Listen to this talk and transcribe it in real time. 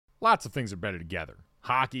lots of things are better together.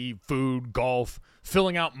 Hockey, food, golf,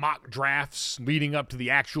 filling out mock drafts leading up to the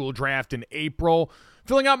actual draft in April,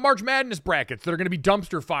 filling out March Madness brackets that are going to be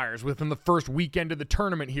dumpster fires within the first weekend of the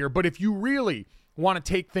tournament here. But if you really want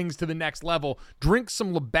to take things to the next level, drink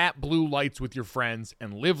some Labatt Blue Lights with your friends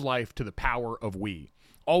and live life to the power of we.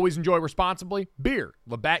 Always enjoy responsibly. Beer,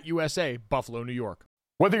 Labatt USA, Buffalo, New York.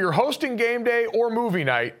 Whether you're hosting game day or movie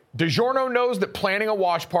night, DiGiorno knows that planning a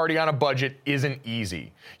watch party on a budget isn't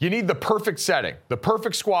easy. You need the perfect setting, the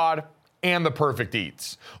perfect squad, and the perfect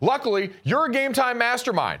eats. Luckily, you're a Game Time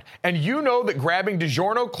mastermind, and you know that grabbing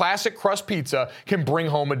DiGiorno Classic Crust Pizza can bring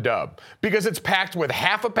home a dub because it's packed with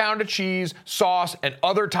half a pound of cheese, sauce, and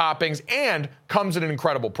other toppings, and comes at an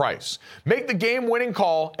incredible price. Make the game-winning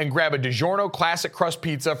call and grab a DiGiorno Classic Crust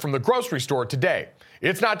Pizza from the grocery store today.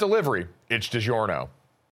 It's not delivery, it's DiGiorno.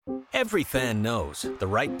 Every fan knows the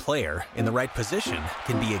right player in the right position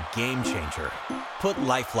can be a game changer. Put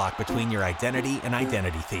LifeLock between your identity and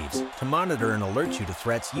identity thieves to monitor and alert you to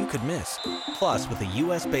threats you could miss. Plus, with a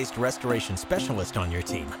U.S.-based restoration specialist on your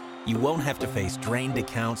team, you won't have to face drained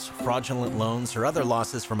accounts, fraudulent loans, or other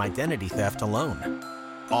losses from identity theft alone.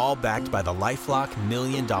 All backed by the LifeLock $1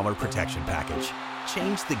 Million Protection Package.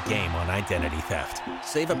 Change the game on identity theft.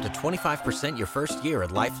 Save up to 25% your first year at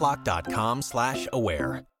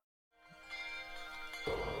LifeLock.com/aware.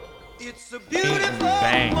 It's a beautiful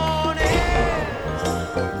morning.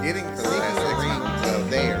 Getting to that screen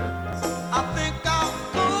there. I think I'll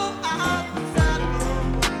go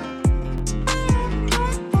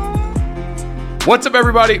outside. What's up,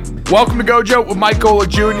 everybody? Welcome to Gojo with Mike Golick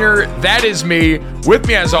Jr. That is me. With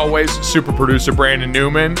me, as always, super producer Brandon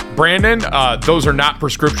Newman. Brandon, those are not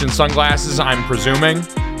prescription sunglasses, I'm presuming.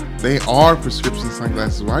 They are prescription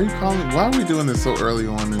sunglasses. Why are we doing this so early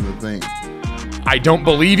on in the thing? I don't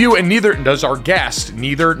believe you, and neither does our guest.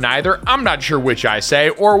 Neither. I'm not sure which I say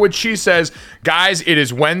or which she says. Guys, it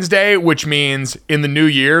is Wednesday, which means in the new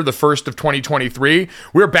year, the 1st of 2023,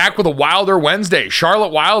 we're back with a Wilder Wednesday.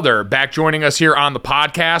 Charlotte Wilder back joining us here on the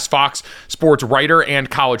podcast, Fox Sports writer and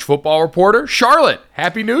college football reporter. Charlotte,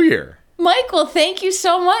 Happy New Year. Michael, thank you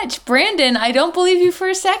so much. Brandon, I don't believe you for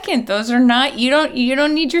a second. Those are not, you don't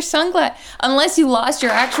need your sunglasses unless you lost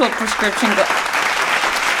your actual prescription.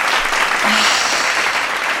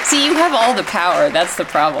 See, you have all the power. That's the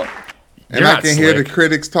problem. And I can hear the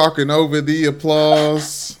critics talking over the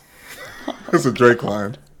applause. It's a Drake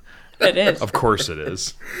line. It is. Of course it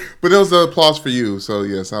is. But it was an applause for you. So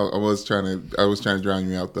yes, I was trying to drown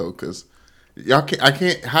you out though, because how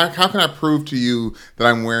can I prove to you that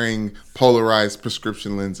I'm wearing polarized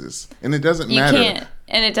prescription lenses? And it doesn't matter. You can't,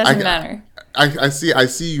 and it doesn't matter. I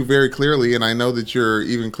see you very clearly, and I know that you're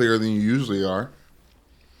even clearer than you usually are.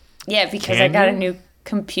 Yeah, because I got a new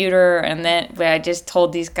computer, and then I just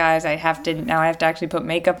told these guys I have to actually put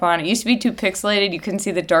makeup on. It used to be too pixelated. You couldn't see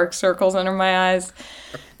the dark circles under my eyes.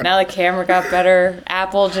 Now the camera got better.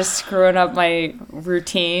 Apple just screwing up my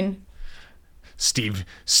routine.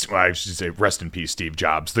 I should say rest in peace, Steve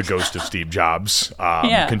Jobs, the ghost of Steve Jobs,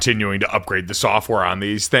 Yeah. continuing to upgrade the software on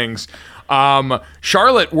these things.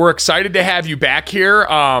 Charlotte, we're excited to have you back here.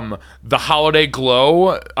 The holiday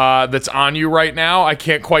glow that's on you right now, I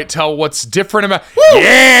can't quite tell what's different about. Woo!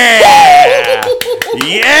 Yeah!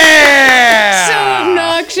 Yeah! So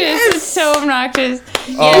obnoxious. It's so obnoxious.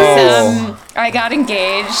 Yes, I got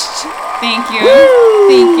engaged. Thank you.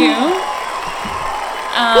 Thank you.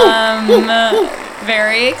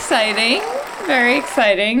 Very exciting. Very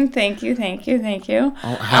exciting. Thank you.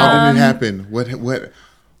 Oh, how did it happen? What?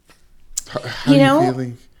 How are you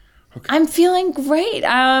feeling? Okay. I'm feeling great.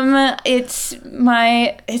 It's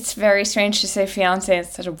very strange to say fiance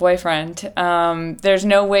instead of boyfriend. There's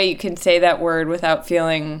no way you can say that word without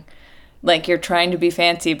feeling like you're trying to be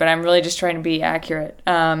fancy, but I'm really just trying to be accurate.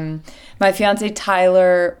 My fiance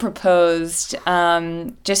Tyler proposed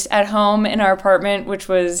just at home in our apartment, which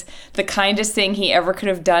was the kindest thing he ever could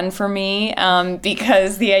have done for me,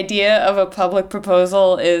 because the idea of a public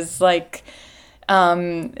proposal is like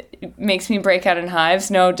makes me break out in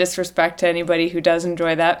hives. No disrespect to anybody who does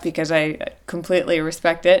enjoy that, because I completely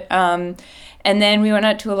respect it. And then we went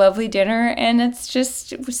out to a lovely dinner, and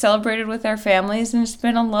we celebrated with our families, and it's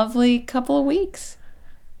been a lovely couple of weeks.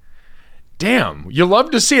 Damn, you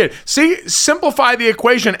love to see it. See, simplify the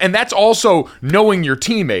equation, and that's also knowing your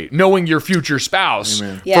teammate, knowing your future spouse.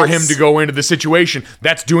 Amen. Yes. For him to go into the situation.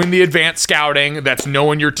 That's doing the advanced scouting, that's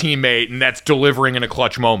knowing your teammate, and that's delivering in a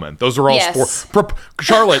clutch moment. Those are all Yes.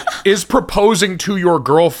 Charlotte, is proposing to your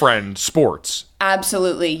girlfriend sports?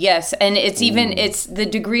 Absolutely, yes. And it's the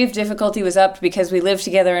degree of difficulty was upped because we live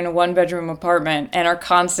together in a one-bedroom apartment and are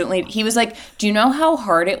constantly, he was like, do you know how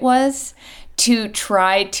hard it was to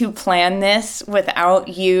try to plan this without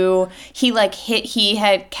you. He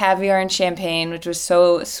had caviar and champagne, which was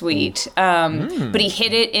so sweet. But he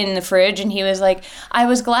hid it in the fridge, and he was like, I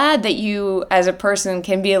was glad that you as a person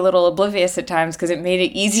can be a little oblivious at times, because it made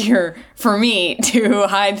it easier for me to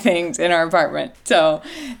hide things in our apartment. So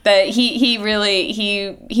that he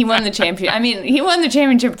won the champion. I mean, he won the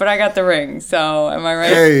championship, but I got the ring. So am I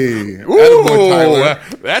right? Hey, Ooh,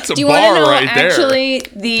 that's a Do you bar want to know right there. actually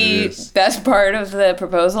the best part of the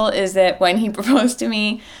proposal is that when he proposed to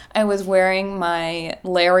me, I was wearing my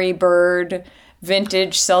Larry Bird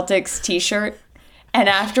vintage Celtics t-shirt. And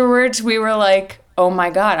afterwards we were like, oh my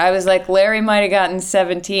God. I was like, Larry might have gotten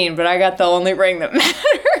 17, but I got the only ring that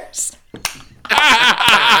matters.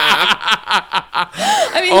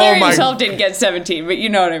 I mean, Larry himself didn't get 17, but you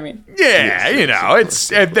know what I mean. Yeah, you know, it's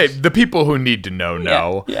the people who need to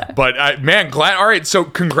know. Yeah. But man, glad. All right, so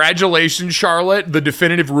congratulations, Charlotte. The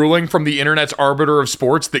definitive ruling from the internet's arbiter of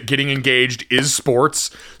sports that getting engaged is sports.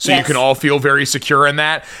 So you can all feel very secure in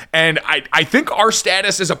that. And I think our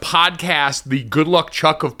status as a podcast, the Good Luck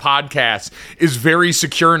Chuck of podcasts, is very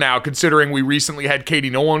secure now, considering we recently had Katie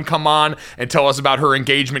Nolan come on and tell us about her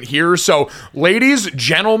engagement here. So, ladies,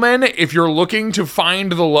 gentlemen, if you're looking to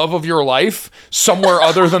find the love of your life somewhere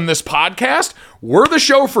other than this podcast, we're the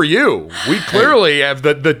show for you. We clearly have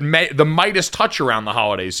the Midas touch around the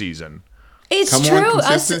holiday season. It's Come true.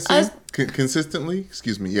 on consistently.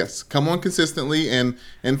 Excuse me. Yes, come on consistently and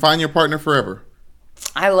find your partner forever.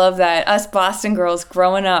 I love that. Us Boston girls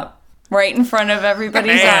growing up right in front of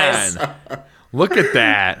everybody's eyes. Look at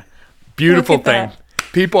that. Beautiful Look at thing.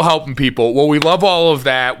 People helping people. Well, we love all of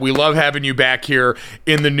that. We love having you back here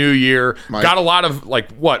in the new year. Mike, got a lot of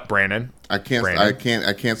what, Brandon? I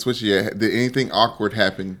can't switch yet. Did anything awkward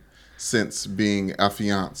happen since being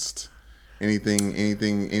affianced?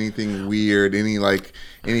 Anything weird?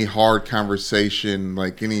 Any hard conversation?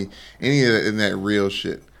 Like any in that real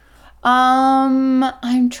shit?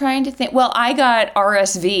 I'm trying to think. Well, I got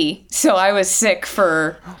RSV, so I was sick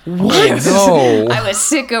for. What? No. I was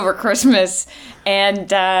sick over Christmas, and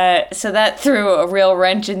so that threw a real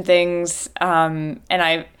wrench in things.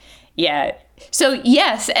 So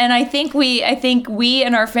yes, and I think we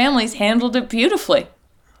and our families handled it beautifully.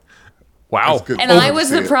 Wow. And I was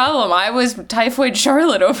the problem. I was Typhoid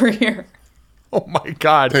Charlotte over here. Oh my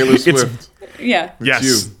God. Taylor Swift. Yeah. Yes.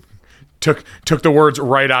 You. Took the words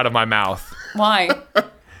right out of my mouth. Why?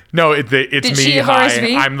 No, it's Did me. she have Hi,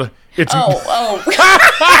 RSV? I'm the. It's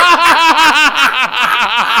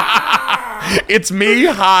it's me.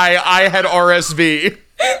 Hi, I had RSV.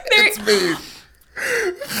 It's me.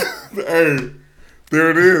 Hey,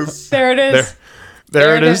 there it is. There it is.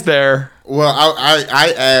 There it is. There. Well,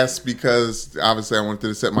 I asked because obviously I wanted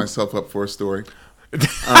to set myself up for a story.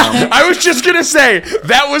 I was just gonna say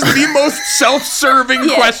that was the most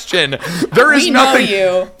self-serving question. There is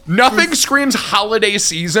nothing screams holiday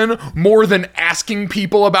season more than asking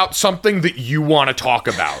people about something that you want to talk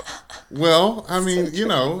about. Well, I mean,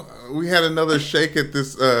 we had another shake at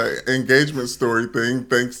this engagement story thing,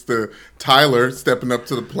 thanks to Tyler stepping up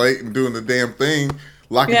to the plate and doing the damn thing,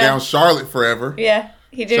 locking down Charlotte forever. Yeah,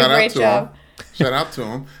 he did a great job. Shout out to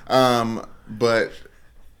him. But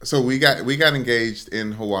so we got engaged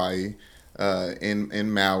in Hawaii,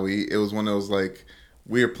 in Maui. It was one of those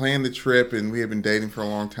we were planning the trip and we had been dating for a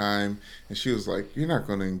long time, and she was like, "You're not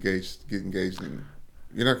going to get engaged in.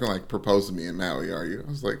 You're not going to propose to me in Maui, are you?" I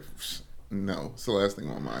was like, "No, it's the last thing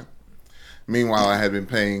on my mind." Meanwhile, I had been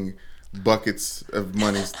paying buckets of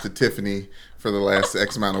money to Tiffany for the last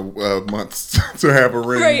X amount of months to have a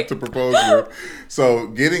ring to propose with.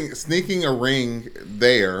 So sneaking a ring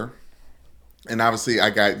there. And obviously,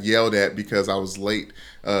 I got yelled at because I was late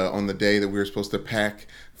on the day that we were supposed to pack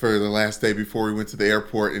for the last day before we went to the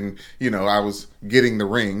airport. And, I was getting the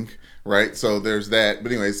ring, right? So there's that.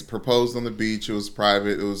 But anyways, proposed on the beach. It was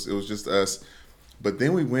private. It was just us. But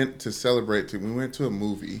then we went to celebrate. We went to a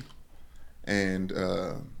movie. And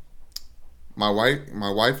my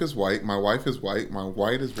wife is white. My wife is white. My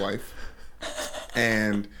white is wife.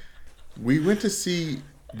 And we went to see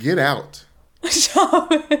Get Out.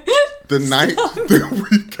 The night that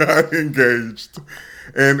we got engaged,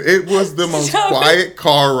 and it was the most quiet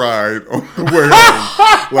car ride on the way home.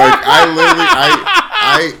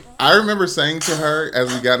 I remember saying to her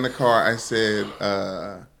as we got in the car, I said,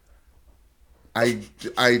 I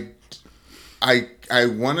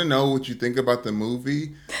want to know what you think about the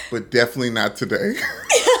movie, but definitely not today.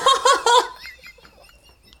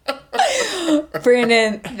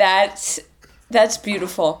 Brandon, that's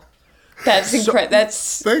beautiful. That's incredible.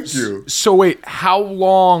 Thank you. So wait, how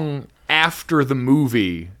long after the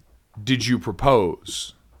movie did you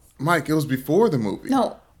propose? Mike, it was before the movie.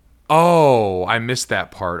 No. Oh, I missed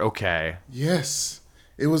that part. Okay. Yes,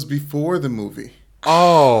 it was before the movie.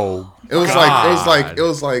 Oh, It was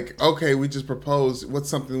God. like, okay, we just proposed. What's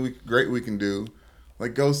something great we can do?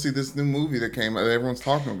 Like, go see this new movie that came out that everyone's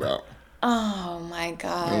talking about. Oh my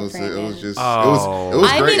God, It was Brandon. just Oh. it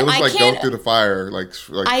was I great. mean, it was I like go can't- through the fire, like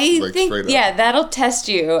I think, straight up. yeah, that'll test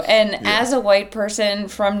you. And as a white person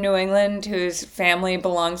from New England whose family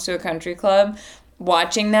belongs to a country club,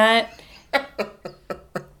 watching that,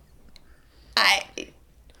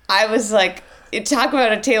 I was like, talk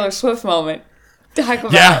about a Taylor Swift moment. Talk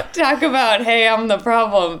about, hey, I'm the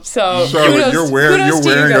problem. So Charlotte, kudos to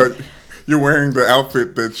you guys. you're wearing the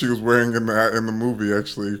outfit that she was wearing in the movie.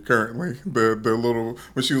 Actually, currently, the little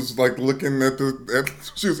when she was like looking at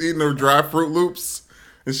she was eating her dry Fruit Loops,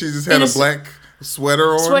 and she just had In a black sweater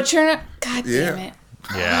on. Sweatshirt. God damn Yeah. it.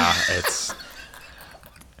 Yeah, it's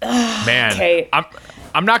man. Kate.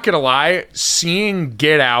 I'm not gonna lie. Seeing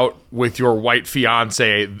Get Out with your white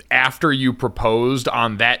fiance after you proposed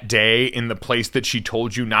on that day in the place that she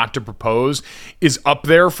told you not to propose is up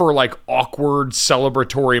there for like awkward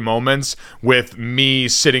celebratory moments with me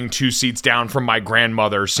sitting 2 seats down from my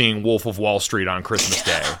grandmother seeing Wolf of Wall Street on Christmas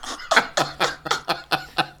Day.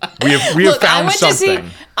 We have Look, found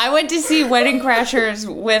something. I went to see Wedding Crashers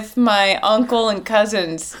with my uncle and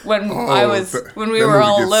cousins when we that were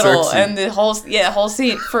all movie gets little, sexy. and the whole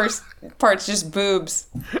scene first part's just boobs.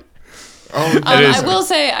 Oh, It is.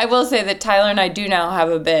 I will say that Tyler and I do now have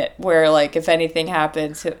a bit where like if anything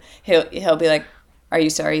happens, he'll be like, "Are you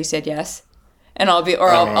sorry you said yes?" And I'll be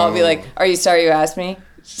like, "Are you sorry you asked me?"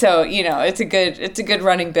 So it's a good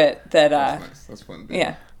running bit that nice. That's fun.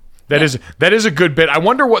 yeah. That is a good bit. I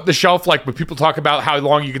wonder what the shelf like when people talk about how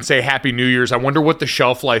long you can say Happy New Year's. I wonder what the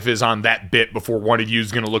shelf life is on that bit before one of you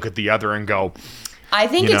is going to look at the other and go, I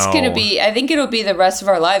think I think it'll be the rest of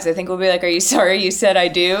our lives. I think we'll be like, "Are you sorry you said I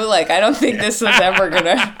do?" Like, I don't think this is ever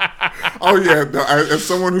gonna. Oh yeah, no, as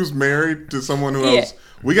someone who's married to someone who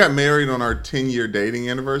we got married on our 10-year dating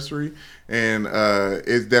anniversary, and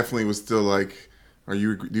it definitely was still like, do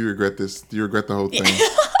you regret this? Do you regret the whole thing?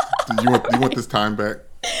 do you want this time back?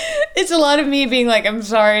 It's a lot of me being like, "I'm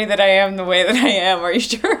sorry that I am the way that I am." Are you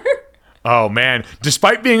sure? oh man,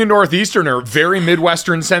 despite being a Northeasterner, very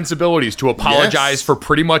Midwestern sensibilities to apologize Yes. for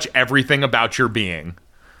pretty much everything about your being.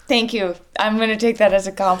 Thank you. I'm gonna take that as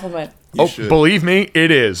a compliment. You Oh, should. believe me,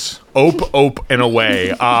 it is. Ope, and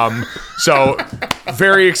away. So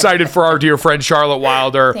very excited for our dear friend Charlotte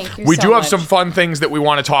Wilder. Thank you We so do have much. some fun things that we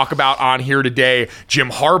want to talk about on here today. Jim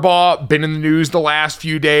Harbaugh, been in the news the last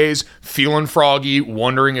few days, feeling froggy,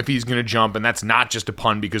 wondering if he's going to jump, and that's not just a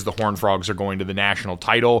pun because the Horned Frogs are going to the national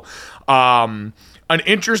title. An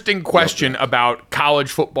interesting question about college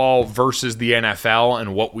football versus the NFL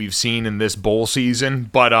and what we've seen in this bowl season,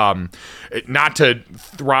 but not to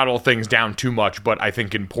throttle things down too much, but I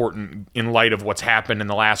think important in light of what's happened in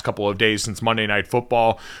the last couple of days since Monday Night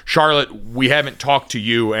Football. Charlotte, we haven't talked to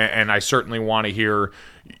you, and I certainly want to hear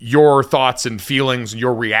your thoughts and feelings,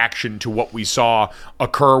 your reaction to what we saw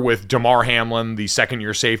occur with Damar Hamlin, the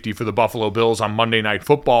second-year safety for the Buffalo Bills on Monday Night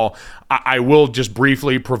Football. I will just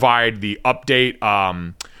briefly provide the update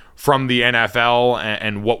from the NFL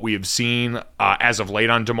and what we have seen as of late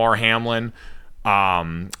on Damar Hamlin.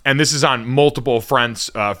 And this is on multiple fronts.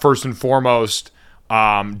 First and foremost,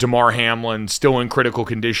 Damar Hamlin still in critical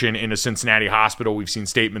condition in a Cincinnati hospital. We've seen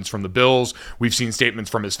statements from the Bills. We've seen statements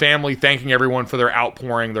from his family thanking everyone for their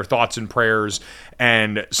outpouring, their thoughts and prayers,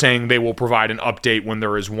 and saying they will provide an update when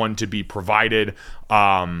there is one to be provided.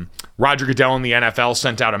 Roger Goodell in the NFL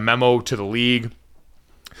sent out a memo to the league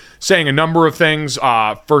saying a number of things.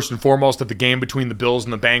 First and foremost, that the game between the Bills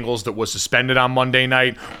and the Bengals that was suspended on Monday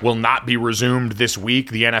night will not be resumed this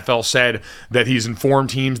week. The NFL said that he's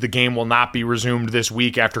informed teams the game will not be resumed this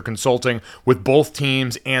week after consulting with both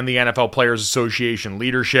teams and the NFL Players Association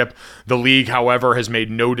leadership. The league, however, has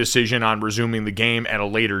made no decision on resuming the game at a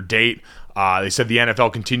later date. They said the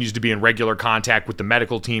NFL continues to be in regular contact with the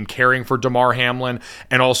medical team caring for Damar Hamlin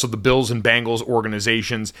and also the Bills and Bengals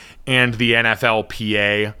organizations and the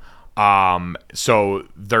NFLPA. So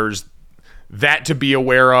there's that to be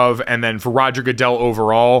aware of. And then for Roger Goodell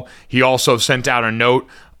overall, he also sent out a note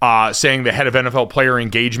saying the head of NFL player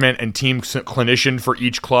engagement and team clinician for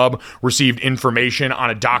each club received information on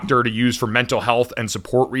a doctor to use for mental health and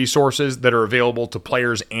support resources that are available to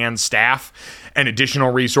players and staff. And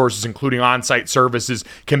additional resources, including on-site services,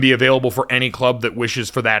 can be available for any club that wishes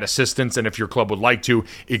for that assistance. And if your club would like to,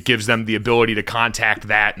 it gives them the ability to contact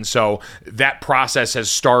that. And so that process has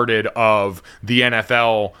started of the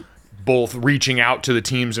NFL both reaching out to the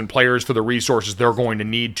teams and players for the resources they're going to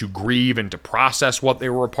need to grieve and to process what they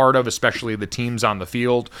were a part of, especially the teams on the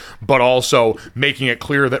field, but also making it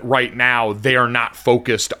clear that right now they are not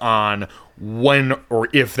focused on when or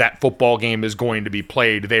if that football game is going to be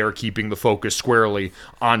played. They are keeping the focus squarely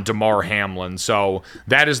on Damar Hamlin. So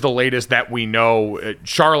that is the latest that we know.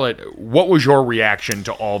 Charlotte, what was your reaction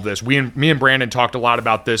to all of this? Me and Brandon talked a lot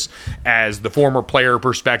about this as the former player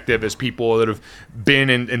perspective, as people that have been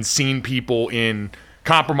and seen people in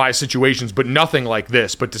compromised situations, but nothing like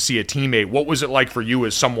this, but to see a teammate. What was it like for you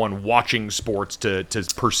as someone watching sports to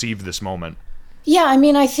perceive this moment? Yeah, I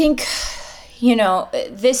mean, I think,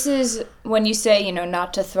 this is when you say,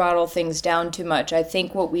 not to throttle things down too much. I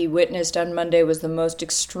think what we witnessed on Monday was the most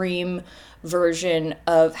extreme version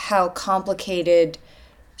of how complicated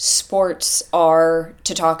sports are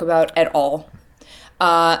to talk about at all.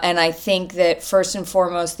 And I think that first and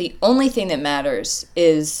foremost, the only thing that matters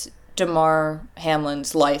is Damar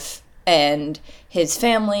Hamlin's life and his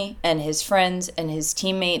family and his friends and his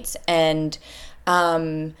teammates. And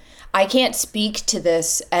I can't speak to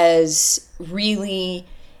this as really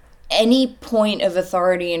any point of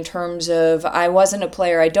authority in terms of I wasn't a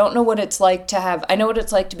player. I don't know what it's like to have, I know what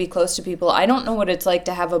it's like to be close to people. I don't know what it's like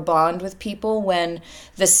to have a bond with people when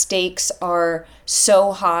the stakes are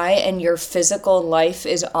so high and your physical life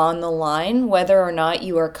is on the line, whether or not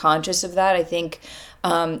you are conscious of that. I think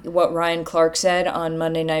what Ryan Clark said on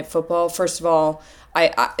Monday Night Football, first of all,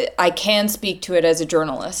 I can speak to it as a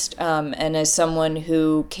journalist and as someone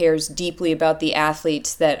who cares deeply about the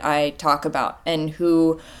athletes that I talk about and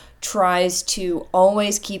who tries to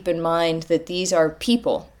always keep in mind that these are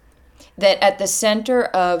people, that at the center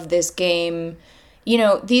of this game,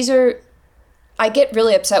 I get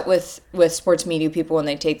really upset with sports media people when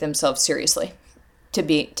they take themselves seriously, to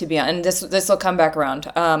be honest. And this will come back around,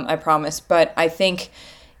 I promise. But I think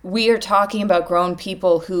we are talking about grown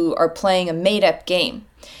people who are playing a made-up game.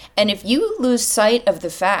 And if you lose sight of the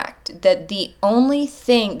fact that the only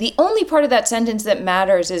part of that sentence that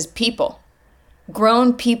matters is people,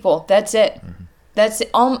 grown people, that's it. Mm-hmm. That's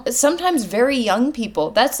it. Sometimes very young people.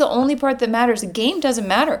 That's the only part that matters. The game doesn't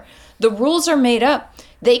matter. The rules are made up.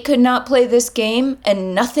 They could not play this game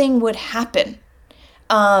and nothing would happen.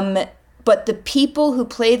 But the people who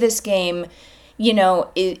play this game,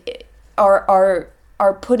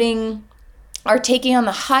 are taking on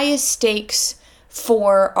the highest stakes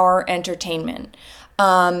for our entertainment.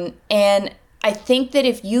 And I think that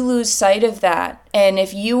if you lose sight of that, and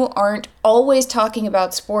if you aren't always talking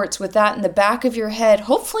about sports with that in the back of your head,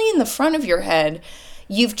 hopefully in the front of your head,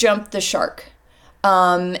 you've jumped the shark.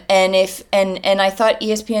 And I thought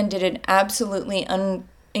ESPN did an absolutely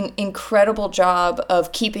incredible job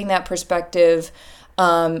of keeping that perspective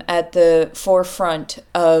at the forefront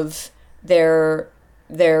of their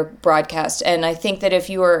broadcast. And I think that if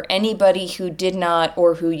you are anybody who did not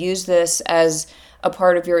or who used this as a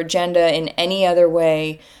part of your agenda in any other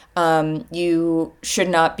way, you should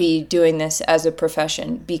not be doing this as a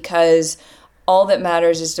profession, because all that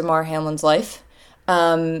matters is Damar Hamlin's life.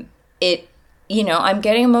 I'm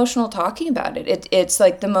getting emotional talking about it. It's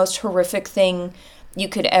like the most horrific thing you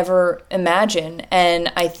could ever imagine.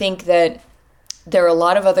 And I think that there are a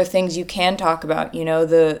lot of other things you can talk about,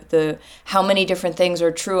 the how many different things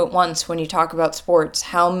are true at once when you talk about sports,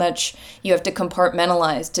 how much you have to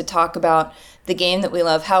compartmentalize to talk about the game that we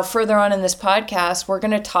love, how further on in this podcast, we're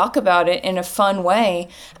going to talk about it in a fun way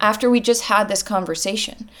after we just had this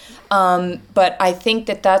conversation. But I think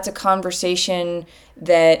that that's a conversation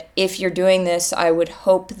that if you're doing this, I would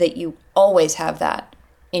hope that you always have that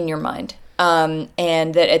in your mind. And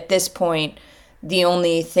that at this point, the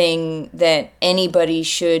only thing that anybody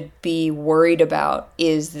should be worried about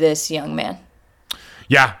is this young man.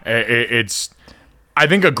 Yeah, it's, I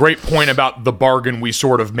think, a great point about the bargain we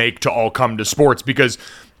sort of make to all come to sports, because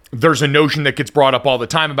there's a notion that gets brought up all the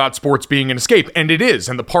time about sports being an escape, and it is.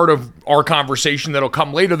 And the part of our conversation that'll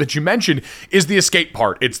come later that you mentioned is the escape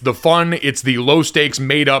part. It's the fun, it's the low stakes,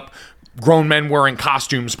 made up, grown men wearing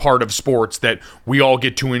costumes part of sports that we all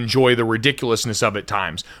get to enjoy the ridiculousness of at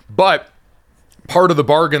times. But part of the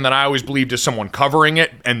bargain that I always believed is someone covering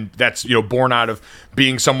it, and that's, born out of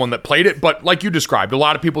being someone that played it. But like you described, a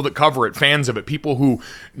lot of people that cover it, fans of it, people who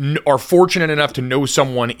are fortunate enough to know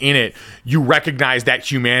someone in it, you recognize that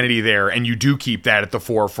humanity there, and you do keep that at the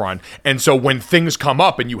forefront. And so when things come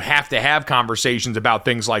up and you have to have conversations about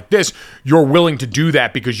things like this, you're willing to do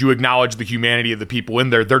that because you acknowledge the humanity of the people in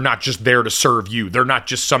there. They're not just there to serve you. They're not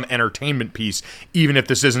just some entertainment piece, even if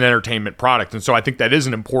this is an entertainment product. And so I think that is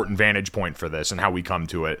an important vantage point for this. process and how we come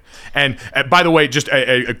to it. And by the way, just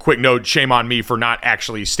a quick note, shame on me for not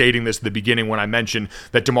actually stating this at the beginning when I mentioned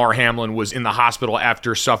that Damar Hamlin was in the hospital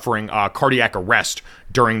after suffering cardiac arrest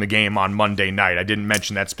during the game on Monday night. I didn't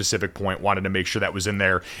mention that specific point, wanted to make sure that was in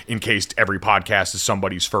there in case every podcast is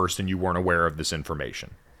somebody's first and you weren't aware of this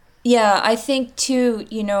information. Yeah, I think too,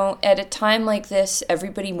 at a time like this,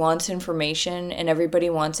 everybody wants information and everybody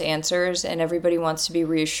wants answers and everybody wants to be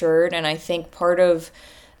reassured. And I think part of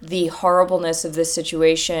the horribleness of this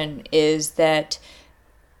situation is that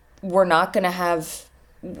we're not going to have,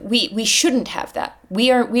 we shouldn't have that.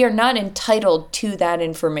 We are not entitled to that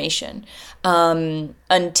information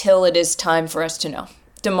until it is time for us to know.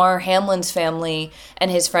 Damar Hamlin's family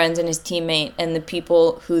and his friends and his teammate and the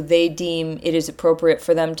people who they deem it is appropriate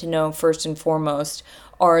for them to know first and foremost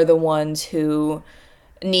are the ones who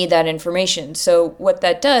need that information. So what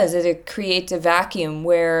that does is it creates a vacuum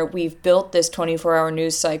where we've built this 24-hour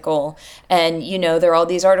news cycle and, there are all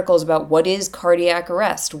these articles about what is cardiac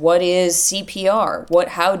arrest, what is CPR,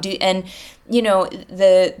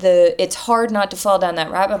 it's hard not to fall down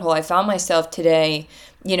that rabbit hole. I found myself today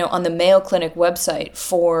on the Mayo Clinic website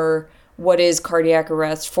for what is cardiac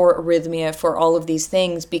arrest, for arrhythmia, for all of these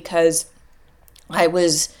things, because I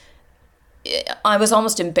was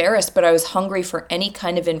almost embarrassed, but I was hungry for any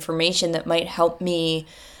kind of information that might help me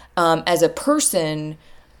as a person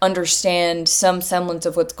understand some semblance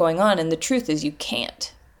of what's going on. And the truth is you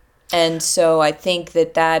can't. And so I think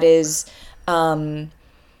that is, all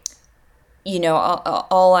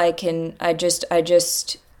I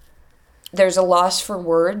just there's a loss for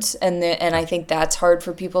words, and I think that's hard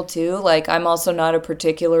for people too. Like, I'm also not a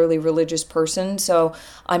particularly religious person, so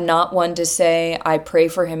I'm not one to say I pray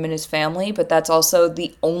for him and his family, but that's also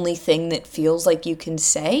the only thing that feels like you can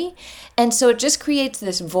say. And so it just creates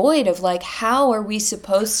this void of like, how are we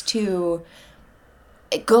supposed to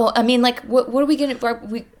go? I mean, like, what are we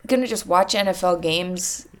gonna just watch NFL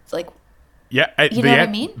games? Like, yeah, you know what I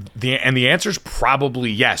mean? The answer's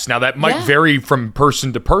probably yes. Now that might vary from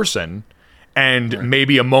person to person. And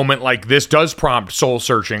maybe a moment like this does prompt soul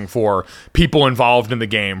searching for people involved in the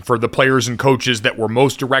game, for the players and coaches that were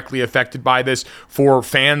most directly affected by this, for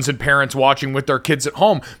fans and parents watching with their kids at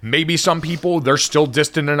home. Maybe some people, they're still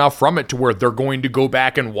distant enough from it to where they're going to go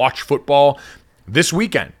back and watch football this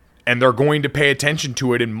weekend. And they're going to pay attention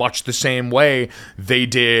to it in much the same way they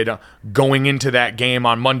did going into that game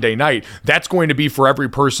on Monday night. That's going to be for every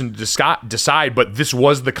person to decide, but this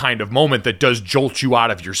was the kind of moment that does jolt you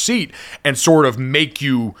out of your seat and sort of make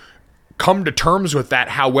you come to terms with that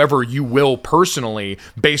however you will personally,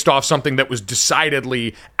 based off something that was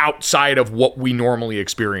decidedly outside of what we normally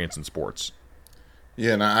experience in sports.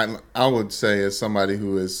 Yeah, and I would say, as somebody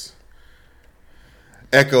who is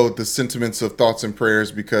echoed the sentiments of thoughts and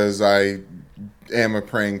prayers, because I am a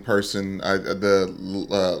praying person.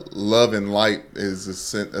 The love and light is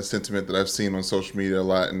a sentiment that I've seen on social media a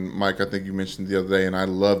lot. And Mike, I think you mentioned the other day, and I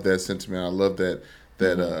love that sentiment. I love that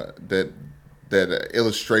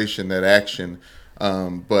illustration, that action.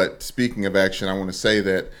 But speaking of action, I want to say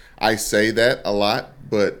that I say that a lot,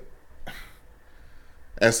 but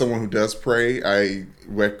as someone who does pray, I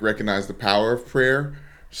recognize the power of prayer.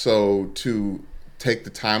 So to take the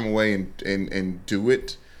time away and do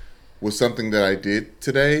it was something that I did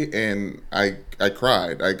today, and I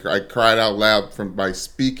cried. I cried out loud by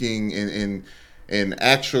speaking and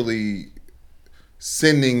actually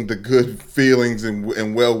sending the good feelings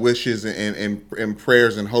and well wishes and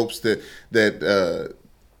prayers and hopes that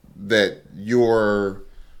your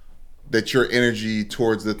energy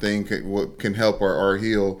towards the thing can help or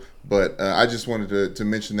heal. But I just wanted to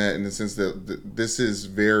mention that, in the sense that this is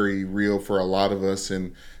very real for a lot of us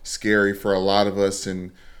and scary for a lot of us.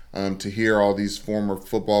 And to hear all these former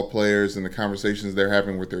football players and the conversations they're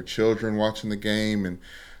having with their children watching the game. And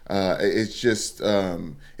it's just,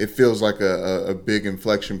 it feels like a big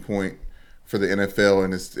inflection point for the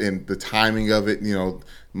NFL, and the timing of it,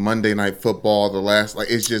 Monday Night Football,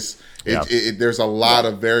 there's a lot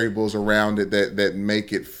of variables around it that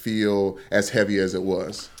make it feel as heavy as it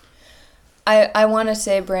was. I want to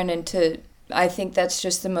say, Brandon, I think that's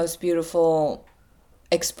just the most beautiful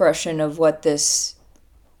expression of what this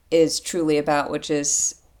is truly about, which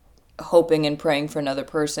is hoping and praying for another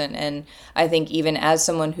person. And I think even as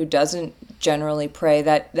someone who doesn't generally pray,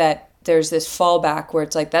 that there's this fallback where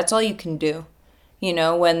it's like, that's all you can do,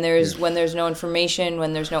 when there's no information,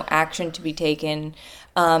 when there's no action to be taken.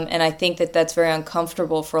 And I think that's very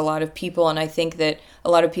uncomfortable for a lot of people. And I think that a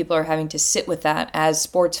lot of people are having to sit with that as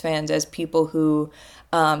sports fans, as people who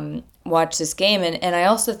watch this game. And I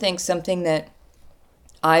also think something that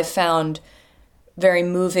I found very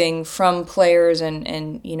moving from players and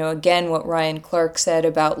again, what Ryan Clark said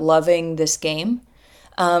about loving this game.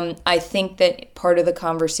 I think that part of the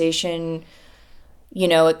conversation,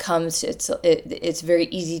 it's very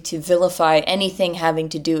easy to vilify anything having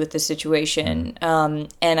to do with the situation.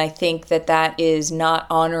 And I think that is not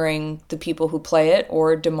honoring the people who play it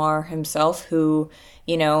or Damar himself, who,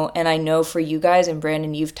 and I know for you guys, and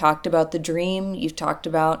Brandon, you've talked about the dream, you've talked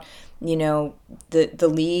about, the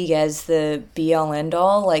league as the be all end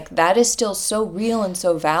all. Like, that is still so real and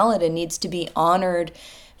so valid and needs to be honored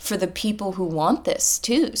for the people who want this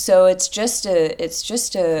too. So it's just a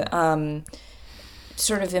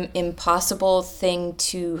sort of impossible thing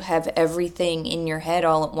to have everything in your head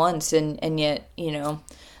all at once, and yet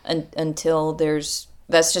until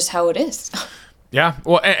that's just how it is. Yeah,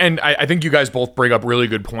 well, and I think you guys both bring up really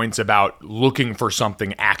good points about looking for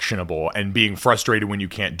something actionable and being frustrated when you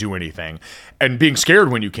can't do anything and being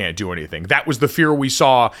scared when you can't do anything. That was the fear we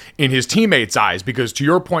saw in his teammates' eyes, because to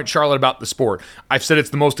your point, Charlotte, about the sport, I've said it's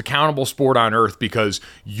the most accountable sport on earth because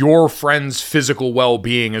your friend's physical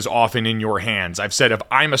well-being is often in your hands. I've said if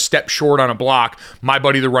I'm a step short on a block, my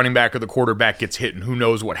buddy, the running back or the quarterback, gets hit, and who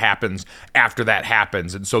knows what happens after that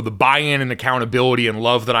happens. And so the buy-in and accountability and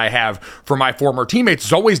love that I have for my former teammates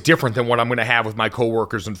is always different than what I'm going to have with my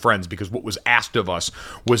coworkers and friends, because what was asked of us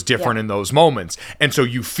was different in those moments. And so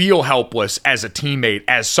you feel helpless as a teammate,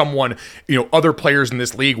 as someone, other players in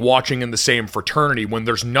this league watching in the same fraternity, when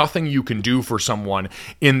there's nothing you can do for someone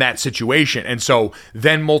in that situation. And so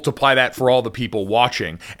then multiply that for all the people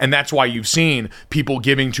watching. And that's why you've seen people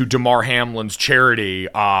giving to Damar Hamlin's charity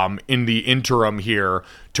in the interim here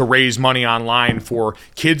to raise money online for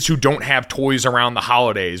kids who don't have toys around the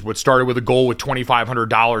holidays. What started with a goal with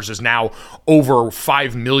 $2,500 is now over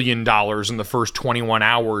 $5 million in the first 21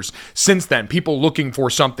 hours since then. People looking for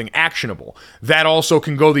something actionable. That also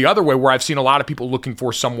can go the other way, where I've seen a lot of people looking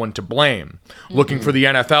for someone to blame, looking for the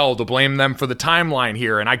NFL to blame them for the timeline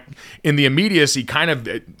here. And I, in the immediacy, kind of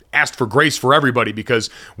asked for grace for everybody, because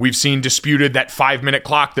we've seen disputed that 5-minute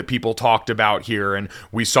clock that people talked about here. And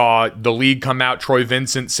we saw the league come out, Troy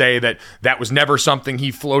Vincent say that was never something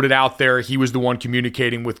he floated out there. He was the one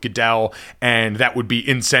communicating with Goodell, and that would be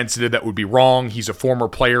insensitive. That would be wrong. He's a former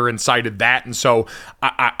player and cited that. And so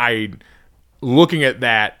I looking at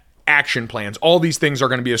that, action plans, all these things are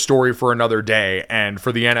going to be a story for another day. And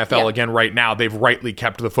for the NFL, again, right now, they've rightly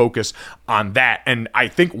kept the focus on that. And I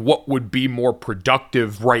think what would be more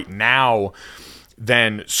productive right now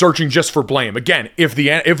than searching just for blame. Again, if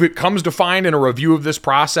it comes to find in a review of this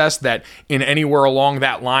process that in anywhere along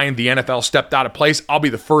that line the NFL stepped out of place, I'll be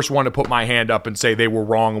the first one to put my hand up and say they were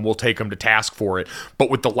wrong, and we'll take them to task for it.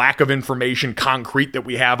 But with the lack of information concrete that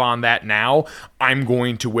we have on that now, I'm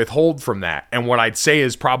going to withhold from that. And what I'd say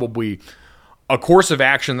is probably a course of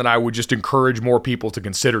action that I would just encourage more people to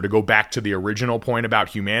consider, to go back to the original point about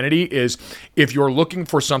humanity, is if you're looking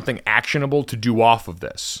for something actionable to do off of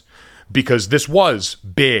this, because this was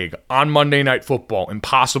big on Monday Night Football,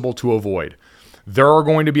 impossible to avoid. There are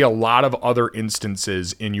going to be a lot of other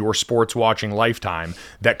instances in your sports watching lifetime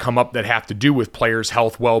that come up that have to do with players'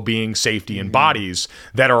 health, well-being, safety, and bodies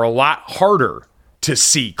that are a lot harder to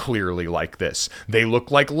see clearly like this. They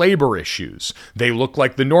look like labor issues. They look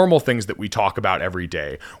like the normal things that we talk about every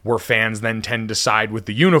day, where fans then tend to side with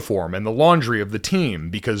the uniform and the laundry of the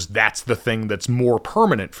team because that's the thing that's more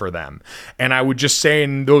permanent for them. And I would just say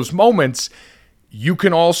in those moments, you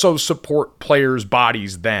can also support players'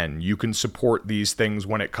 bodies then. You can support these things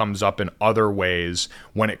when it comes up in other ways,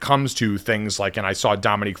 when it comes to things like, and I saw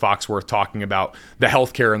Dominique Foxworth talking about the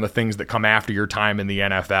healthcare and the things that come after your time in the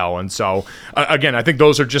NFL. And so, again, I think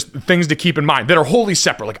those are just things to keep in mind that are wholly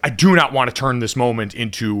separate. Like, I do not want to turn this moment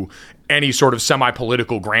into any sort of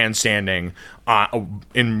semi-political grandstanding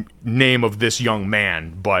in name of this young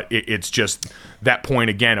man, but it's just that point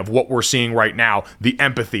again of what we're seeing right now, the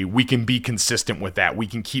empathy. We can be consistent with that. We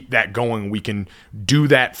can keep that going. We can do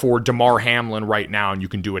that for Damar Hamlin right now, and you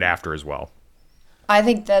can do it after as well. I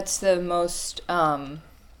think that's the most, I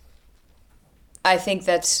think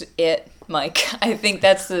that's it, Mike. I think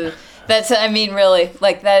I mean, really,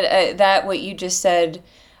 like that what you just said,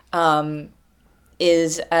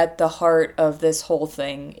 is at the heart of this whole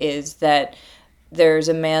thing, is that there's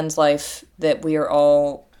a man's life that we are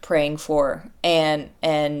all praying for, and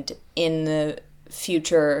in the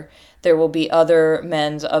future there will be other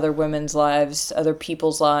men's, other women's lives, other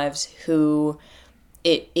people's lives who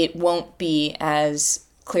it won't be as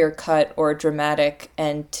clear cut or dramatic,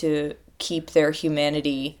 and to keep their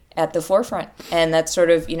humanity at the forefront. And that's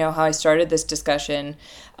sort of, how I started this discussion,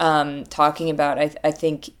 talking about, I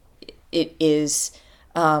think it is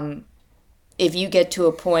if you get to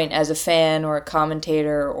a point as a fan or a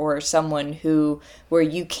commentator or someone where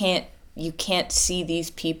you can't see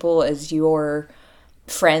these people as your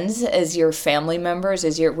friends, as your family members,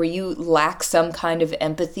 where you lack some kind of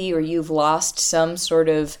empathy, or you've lost some sort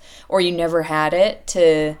of, or you never had it,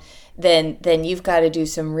 then you've got to do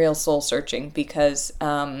some real soul searching, because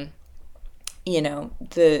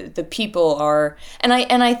the people are, and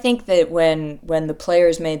I think that when the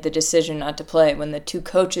players made the decision not to play, when the two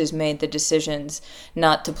coaches made the decisions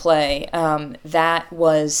not to play, that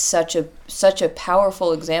was such a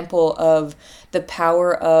powerful example of the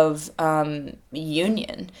power of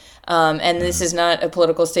union. And this is not a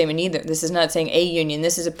political statement either. This is not saying a union.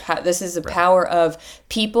 This is the power of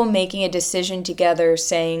people making a decision together,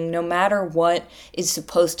 saying no matter what is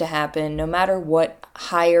supposed to happen, no matter what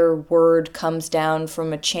higher word comes down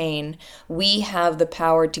from a chain, we have the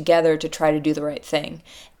power together to try to do the right thing.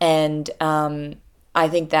 And I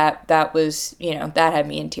think that was, that had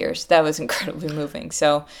me in tears. That was incredibly moving.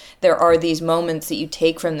 So there are these moments that you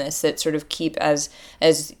take from this that sort of keep, as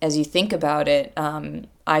you think about it,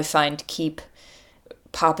 I find keep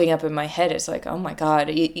popping up in my head. It's like, oh my God,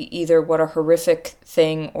 either what a horrific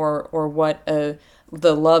thing or what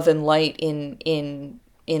the love and light in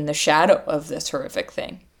the shadow of this horrific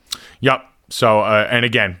thing. Yep. So, and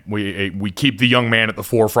again, we keep the young man at the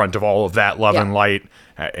forefront of all of that love and light.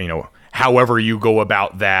 However you go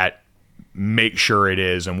about that, make sure it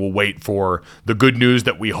is, and we'll wait for the good news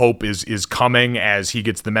that we hope is coming as he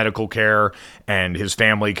gets the medical care and his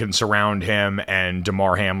family can surround him, and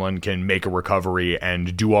Damar Hamlin can make a recovery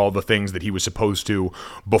and do all the things that he was supposed to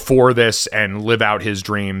before this and live out his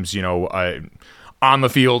dreams, on the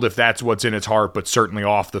field if that's what's in his heart, but certainly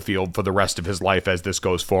off the field for the rest of his life as this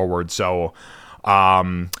goes forward. So,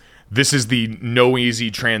 this is the no easy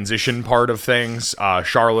transition part of things.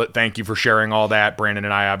 Charlotte, thank you for sharing all that. Brandon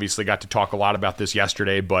and I obviously got to talk a lot about this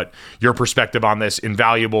yesterday, but your perspective on this,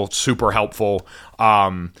 invaluable, super helpful.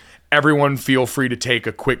 Everyone feel free to take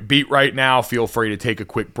a quick beat right now. Feel free to take a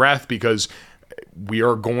quick breath, because we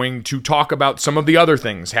are going to talk about some of the other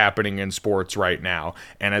things happening in sports right now.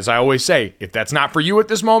 And as I always say, if that's not for you at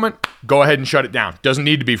this moment, go ahead and shut it down. Doesn't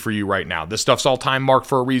need to be for you right now. This stuff's all time marked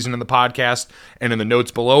for a reason in the podcast and in the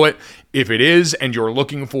notes below it. If it is, and you're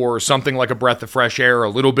looking for something like a breath of fresh air, a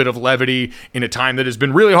little bit of levity in a time that has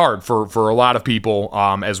been really hard for a lot of people,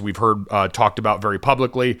 as we've heard talked about very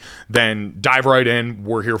publicly, then dive right in.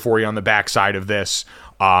 We're here for you on the backside of this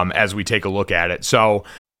as we take a look at it. So,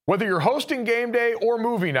 whether you're hosting game day or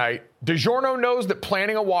movie night, DiGiorno knows that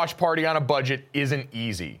planning a watch party on a budget isn't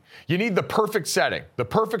easy. You need the perfect setting, the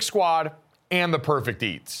perfect squad, and the perfect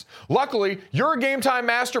eats. Luckily, you're a Game Time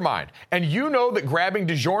mastermind, and you know that grabbing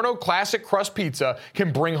DiGiorno Classic Crust Pizza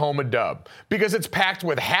can bring home a dub, because it's packed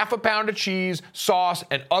with half a pound of cheese, sauce,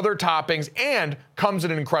 and other toppings, and comes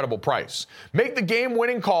at an incredible price. Make the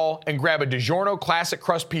game-winning call and grab a DiGiorno Classic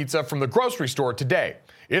Crust Pizza from the grocery store today.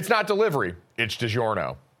 It's not delivery, it's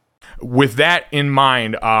DiGiorno. With that in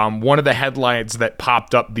mind, one of the headlines that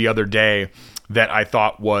popped up the other day that I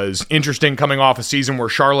thought was interesting, coming off a season where,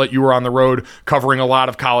 Charlotte, you were on the road covering a lot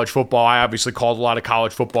of college football. I obviously called a lot of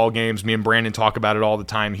college football games. Me and Brandon talk about it all the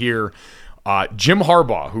time here. Jim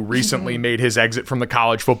Harbaugh, who recently made his exit from the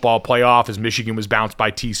college football playoff as Michigan was bounced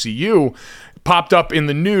by TCU, popped up in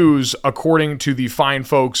the news, according to the fine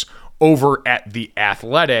folks over at The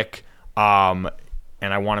Athletic.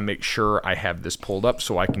 And I want to make sure I have this pulled up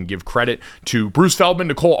so I can give credit to Bruce Feldman,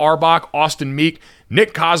 Nicole Auerbach, Austin Meek,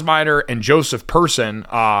 Nick Kosmider, and Joseph Person,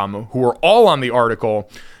 who are all on the article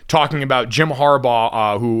talking about Jim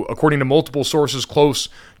Harbaugh, who, according to multiple sources close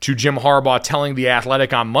to Jim Harbaugh, telling The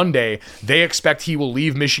Athletic on Monday, they expect he will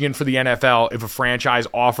leave Michigan for the NFL if a franchise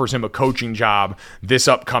offers him a coaching job this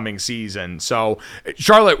upcoming season. So,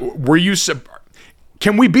 Charlotte,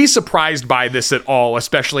 can we be surprised by this at all,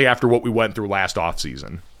 especially after what we went through last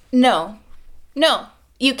offseason? No,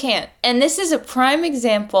 you can't. And this is a prime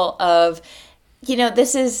example of,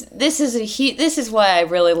 this is why I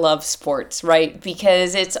really love sports, right?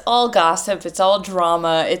 Because it's all gossip, it's all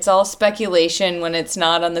drama, it's all speculation when it's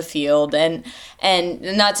not on the field. And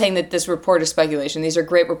not saying that this report is speculation. These are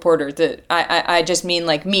great reporters. That I just mean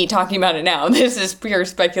like me talking about it now. This is pure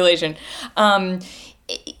speculation.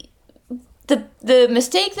 The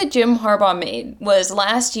mistake that Jim Harbaugh made was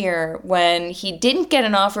last year when he didn't get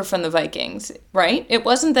an offer from the Vikings, right? It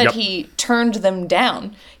wasn't that he turned them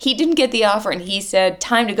down. He didn't get the offer and he said,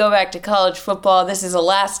 time to go back to college football. This is the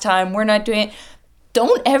last time. We're not doing it.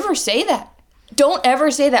 Don't ever say that. Don't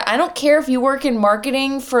ever say that. I don't care if you work in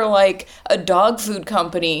marketing for like a dog food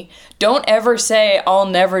company. Don't ever say, I'll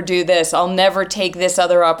never do this. I'll never take this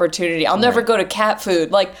other opportunity. I'll never go to cat food.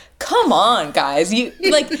 Like, come on, guys. You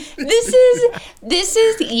like it's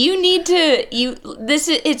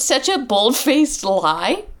such a bold-faced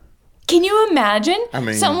lie. Can you imagine? I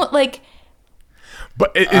mean, someone like,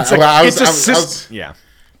 But it's yeah.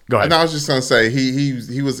 Go ahead. And I was just gonna say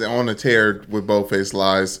he was on a tear with bold-faced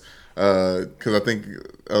lies. Because I think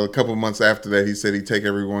a couple months after that, he said he'd take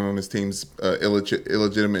everyone on his team's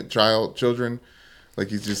illegitimate children. Like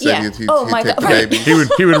he just said he'd take the babies.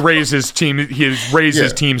 He would raise his team. He'd raise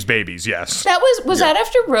his team's babies. Yes. That was that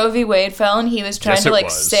after Roe v. Wade fell, and he was trying to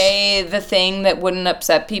say the thing that wouldn't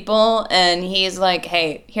upset people, and he's like,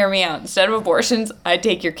 "Hey, hear me out. Instead of abortions, I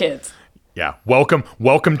take your kids." Yeah. Welcome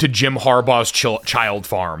to Jim Harbaugh's child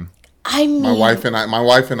farm. I mean, my wife and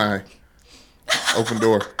I, open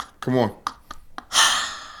door. Come on.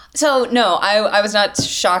 So, no, I was not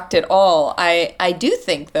shocked at all. I do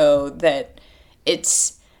think, though, that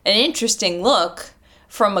it's an interesting look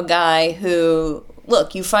from a guy who,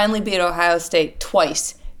 look, you finally beat Ohio State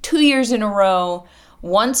twice, 2 years in a row,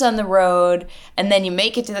 once on the road, and then you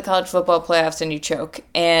make it to the college football playoffs and you choke.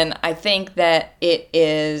 And I think that it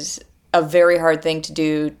is a very hard thing to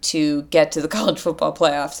do to get to the college football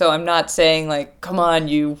playoff. So I'm not saying like, come on,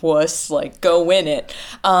 you wuss, like go win it.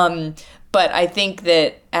 But I think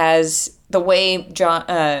that as the way John,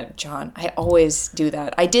 I always do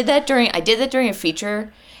that. I did that during a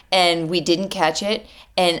feature and we didn't catch it.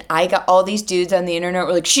 And I got all these dudes on the internet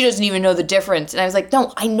were like, she doesn't even know the difference. And I was like,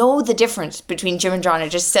 no, I know the difference between Jim and John. I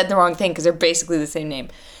just said the wrong thing because they're basically the same name.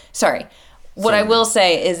 Sorry. What I will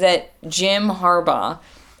say is that Jim Harbaugh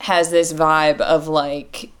has this vibe of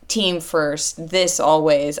like team first, this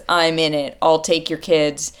always, I'm in it, I'll take your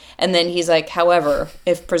kids. And then he's like, however,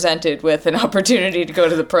 if presented with an opportunity to go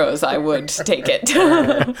to the pros, I would take it.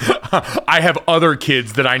 I have other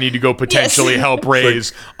kids that I need to go potentially help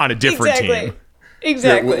raise on a different team.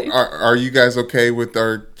 Exactly. Yeah, are you guys okay with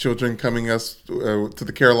our children coming to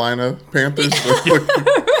the Carolina Panthers?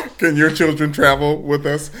 Can your children travel with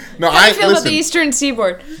us? No, How do you feel about the Eastern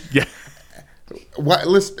Seaboard? Yeah.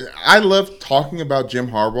 Listen, I love talking about Jim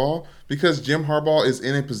Harbaugh because Jim Harbaugh is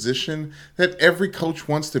in a position that every coach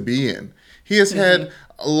wants to be in. He has had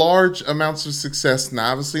large amounts of success,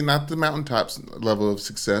 now obviously not the mountaintops level of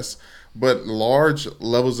success, but large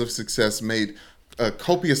levels of success, made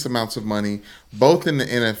copious amounts of money, both in the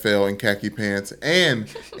NFL in khaki pants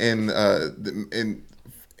and in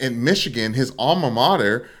Michigan, his alma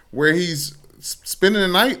mater, where he's spending the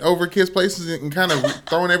night over kids' places and kind of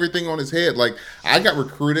throwing everything on his head. Like, I got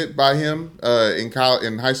recruited by him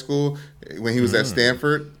in high school when he was at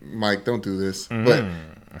Stanford. Mike, don't do this. But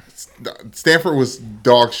Stanford was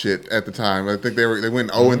dog shit at the time. I think they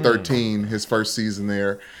went 0-13 his first season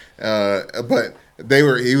there. But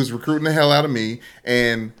he was recruiting the hell out of me,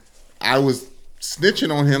 and I was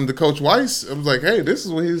snitching on him to Coach Weiss. I was like, hey, this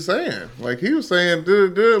is what he was saying. Like, he was saying,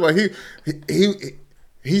 like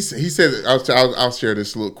he said, I'll share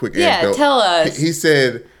this little quick anecdote. Yeah, tell us. He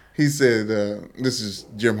said, this is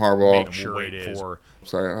Jim Harbaugh. Make sure it is.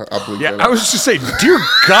 Sorry, I believe Yeah, that. I was just saying, dear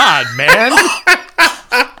God, man.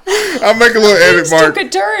 I'll make a little edit, Mark. Took a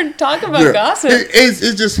turn. Talk about gossip. It's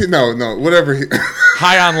just no, whatever.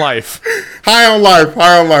 High on life. High on life.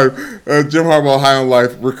 Jim Harbaugh, high on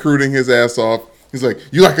life, recruiting his ass off. He's like,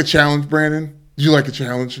 you like a challenge, Brandon? You like a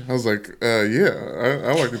challenge? I was like, yeah,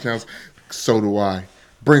 I like a challenge. So do I.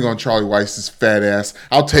 Bring on Charlie Weiss's fat ass.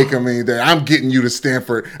 I'll take him any day. I'm getting you to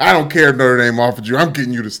Stanford. I don't care if Notre Dame offered you. I'm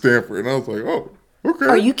getting you to Stanford. And I was like, oh, okay.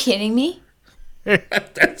 Are you kidding me?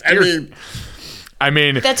 I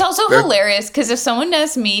mean, that's also hilarious because if someone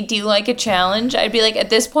asked me, do you like a challenge? I'd be like,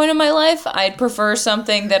 at this point in my life, I'd prefer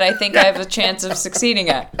something that I think I have a chance of succeeding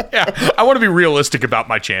at. Yeah, I want to be realistic about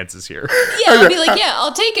my chances here. Yeah, I'll be like, yeah,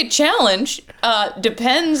 I'll take a challenge.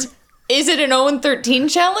 Depends. Is it an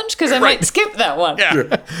 0-13 challenge? Because I might skip that one.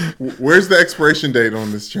 Yeah. Where's the expiration date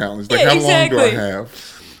on this challenge? Like, how long do I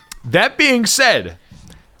have? That being said,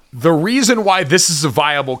 the reason why this is a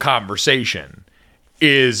viable conversation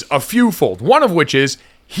is a fewfold. One of which is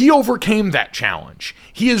he overcame that challenge.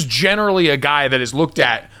 He is generally a guy that is looked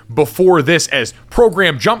at before this as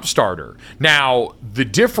program jump starter. Now, the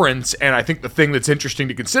difference, and I think the thing that's interesting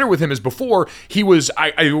to consider with him is before, he was,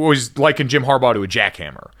 I always liken Jim Harbaugh to a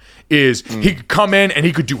jackhammer, is he could come in and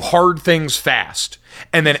he could do hard things fast.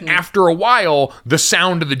 And then after a while, the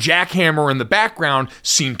sound of the jackhammer in the background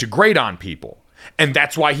seemed to grate on people. And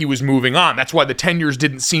that's why he was moving on. That's why the tenures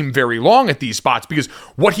didn't seem very long at these spots, because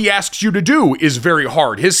what he asks you to do is very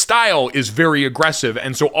hard. His style is very aggressive.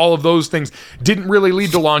 And so all of those things didn't really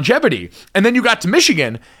lead to longevity. And then you got to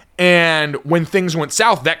Michigan, and when things went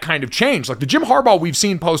south, that kind of changed. Like the Jim Harbaugh we've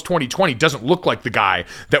seen post 2020 doesn't look like the guy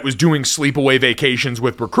that was doing sleepaway vacations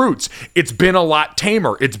with recruits. It's been a lot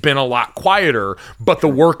tamer. It's been a lot quieter, but the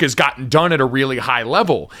work has gotten done at a really high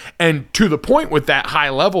level. And to the point with that high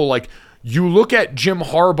level, like you look at Jim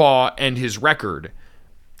Harbaugh and his record,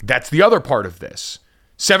 that's the other part of this.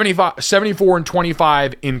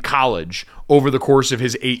 74-25 in college over the course of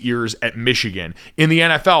his 8 years at Michigan. In the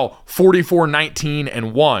NFL,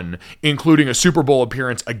 44-19-1, including a Super Bowl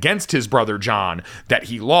appearance against his brother John that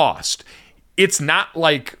he lost. It's not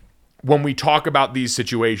like when we talk about these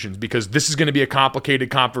situations, because this is going to be a complicated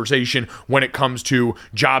conversation when it comes to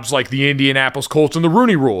jobs like the Indianapolis Colts and the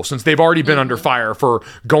Rooney Rule, since they've already been under fire for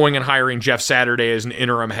going and hiring Jeff Saturday as an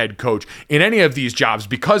interim head coach. In any of these jobs,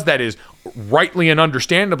 because that is rightly and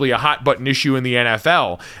understandably a hot button issue in the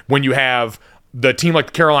NFL, when you have the team like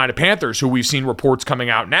the Carolina Panthers, who we've seen reports coming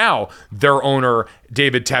out now, their owner,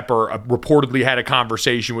 David Tepper, reportedly had a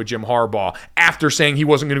conversation with Jim Harbaugh after saying he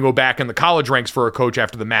wasn't going to go back in the college ranks for a coach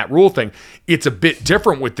after the Matt Rule thing. It's a bit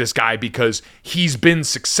different with this guy because he's been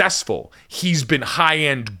successful. He's been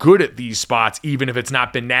high-end good at these spots, even if it's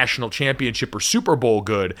not been national championship or Super Bowl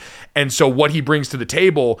good. And so what he brings to the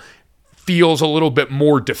table feels a little bit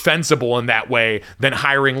more defensible in that way than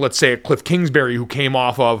hiring, let's say, a Cliff Kingsbury who came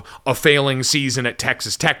off of a failing season at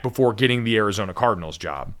Texas Tech before getting the Arizona Cardinals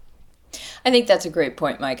job. I think that's a great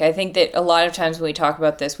point, Mike. I think that a lot of times when we talk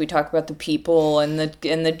about this, we talk about the people and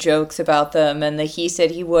the jokes about them and the he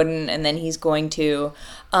said he wouldn't and then he's going to.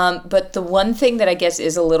 But the one thing that I guess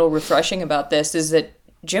is a little refreshing about this is that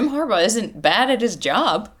Jim Harbaugh isn't bad at his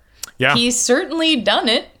job. Yeah. He's certainly done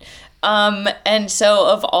it. And so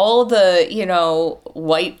of all the,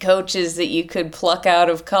 white coaches that you could pluck out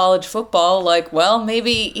of college football, like, well,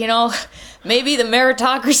 maybe the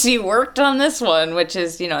meritocracy worked on this one, which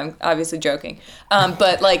is, I'm obviously joking.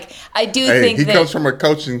 But like, I do think he comes from a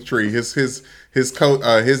coaching tree. His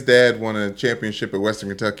dad won a championship at Western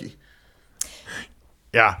Kentucky.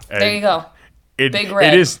 Yeah. There you go. Big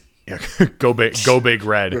Red. It is. Yeah, go Big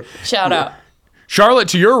Red. Shout out. Charlotte,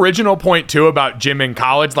 to your original point, too, about Jim in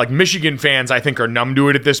college, like Michigan fans, I think, are numb to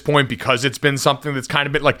it at this point because it's been something that's kind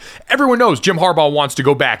of been like everyone knows Jim Harbaugh wants to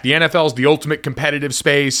go back. The NFL is the ultimate competitive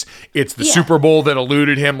space. It's the Super Bowl that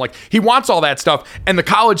eluded him. Like he wants all that stuff. And the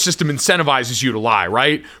college system incentivizes you to lie,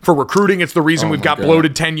 right? For recruiting, it's the reason we've got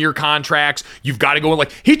bloated 10-year contracts. You've got to go.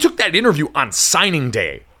 Like he took that interview on signing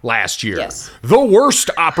day last year. Yes. The worst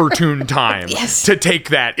opportune time to take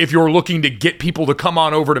that if you're looking to get people to come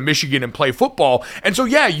on over to Michigan and play football. And so,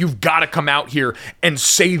 you've got to come out here and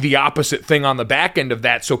say the opposite thing on the back end of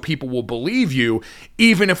that so people will believe you,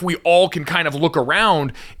 even if we all can kind of look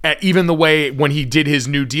around at even the way when he did his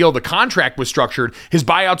new deal, the contract was structured. His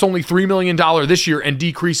buyout's only $3 million this year and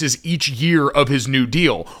decreases each year of his new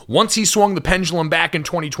deal. Once he swung the pendulum back in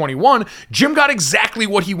 2021, Jim got exactly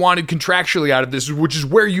what he wanted contractually out of this, which is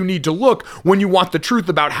where you need to look when you want the truth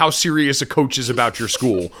about how serious a coach is about your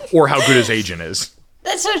school or how good his agent is.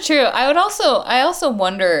 That's so true. I also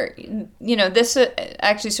wonder, this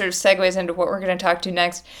actually sort of segues into what we're going to talk to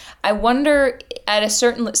next. I wonder at a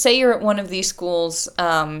certain, say you're at one of these schools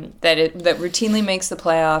that routinely makes the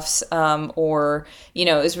playoffs or,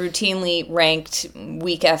 is routinely ranked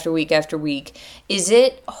week after week after week. Is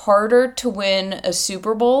it harder to win a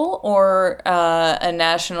Super Bowl or a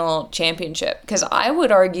national championship? Because I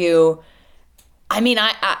would argue,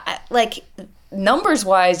 I like numbers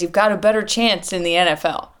wise, you've got a better chance in the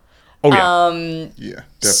NFL. Oh, yeah. Yeah.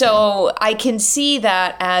 Definitely. So I can see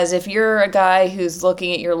that as if you're a guy who's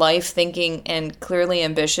looking at your life thinking and clearly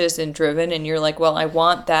ambitious and driven, and you're like, well, I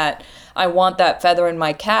want that feather in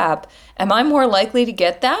my cap. Am I more likely to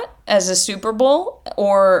get that as a Super Bowl,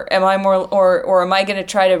 or am I or am I going to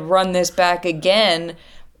try to run this back again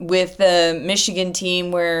with the Michigan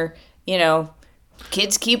team where,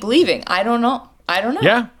 kids keep leaving? I don't know.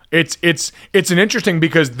 Yeah. It's an interesting,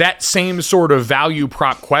 because that same sort of value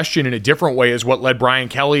prop question in a different way is what led Brian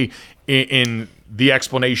Kelly in the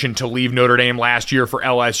explanation to leave Notre Dame last year for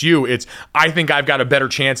LSU. It's, I think I've got a better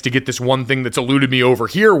chance to get this one thing that's eluded me over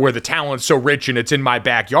here where the talent's so rich and it's in my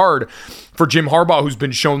backyard. For Jim Harbaugh, who's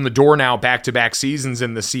been shown the door now back-to-back seasons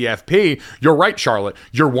in the CFP, you're right, Charlotte.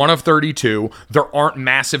 You're one of 32. There aren't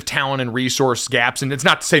massive talent and resource gaps. And it's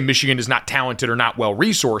not to say Michigan is not talented or not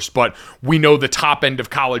well-resourced, but we know the top end of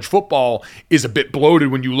college football is a bit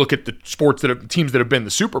bloated when you look at the teams that have been the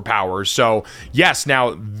superpowers. So, yes,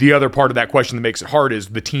 now the other part of that question that makes makes it hard is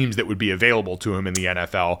the teams that would be available to him in the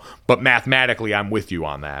NFL. But mathematically, I'm with you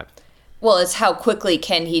on that. Well, it's how quickly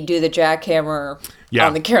can he do the jackhammer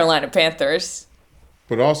on the Carolina Panthers.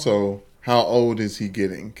 But also, how old is he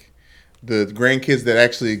getting? The grandkids that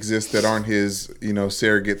actually exist that aren't his,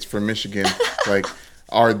 surrogates from Michigan, like,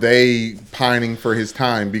 are they pining for his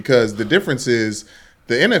time? Because the difference is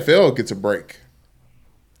the NFL gets a break.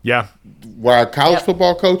 Yeah. While college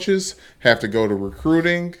football coaches have to go to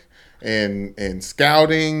recruiting and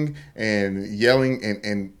scouting and yelling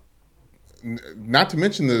and not to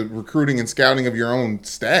mention the recruiting and scouting of your own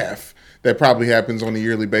staff that probably happens on a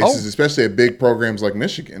yearly basis, especially at big programs like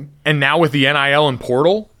Michigan. And now with the NIL and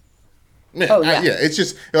portal. Yeah, it's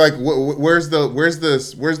just like where's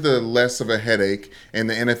the less of a headache, and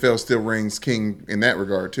the NFL still reigns king in that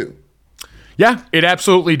regard too. Yeah, it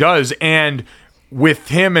absolutely does. And with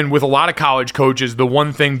him and with a lot of college coaches, the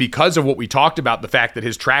one thing, because of what we talked about, the fact that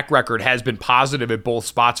his track record has been positive at both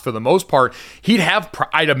spots for the most part, he'd have,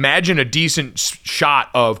 I'd imagine, a decent shot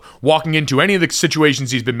of walking into any of the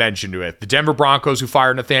situations he's been mentioned with. The Denver Broncos, who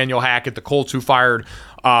fired Nathaniel Hackett, the Colts, who fired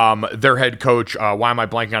their head coach, why am I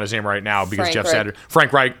blanking on his name right now? Because Jeff said it.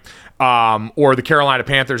 Frank Reich. Or the Carolina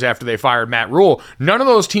Panthers after they fired Matt Rule. None of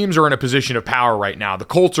those teams are in a position of power right now. The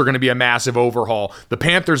Colts are going to be a massive overhaul. The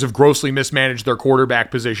Panthers have grossly mismanaged their quarterback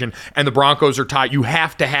position, and the Broncos are tight. You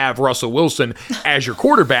have to have Russell Wilson as your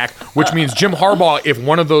quarterback, which means Jim Harbaugh, if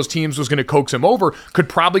one of those teams was going to coax him over, could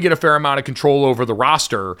probably get a fair amount of control over the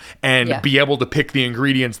roster and be able to pick the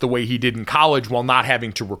ingredients the way he did in college while not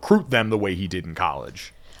having to recruit them the way he did in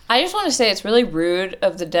college. I just want to say it's really rude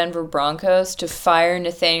of the Denver Broncos to fire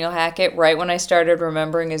Nathaniel Hackett right when I started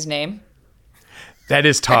remembering his name. That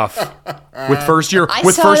is tough. With first year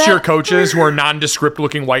coaches who are nondescript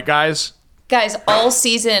looking white guys. Guys, all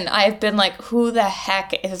season I've been like, who the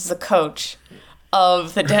heck is the coach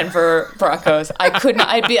of the Denver Broncos? I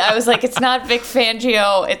was like, it's not Vic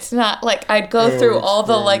Fangio. It's not like, I'd go through all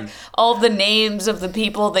the names of the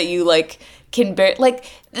people that you can bear.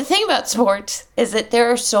 The thing about sports is that there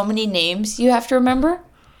are so many names you have to remember.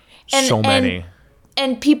 So many.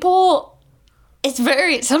 And people,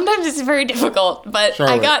 sometimes it's very difficult, but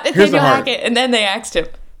Charlotte, I got Nathaniel Hackett and then they axed him.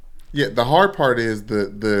 Yeah, the hard part is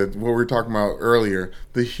the what we were talking about earlier,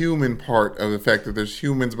 the human part of the fact that there's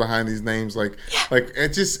humans behind these names.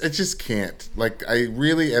 It just can't. I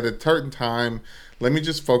really, at a certain time, let me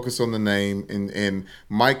just focus on the name, and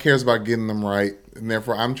Mike cares about getting them right, and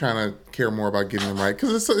therefore I'm trying to care more about getting them right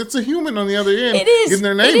because it's a human on the other end getting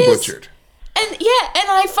their name butchered. And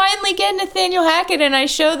I finally get Nathaniel Hackett, and I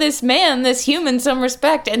show this human, some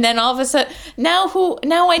respect, and then all of a sudden, I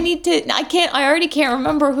already can't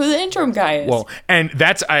remember who the interim guy is. Well, and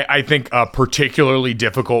that's, I think, a particularly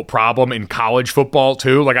difficult problem in college football,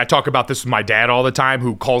 too. I talk about this with my dad all the time,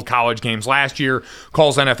 who called college games last year,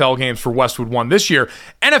 calls NFL games for Westwood One this year.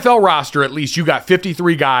 NFL roster, at least, you got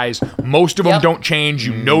 53 guys. Most of them don't change.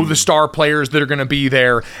 You know the star players that are going to be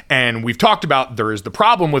there, and we've talked about there is the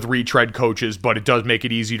problem with retread coaches, but it does make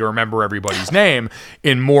it easy to remember everybody's name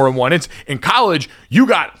in more than one. In college, you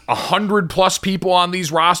got 100+ people on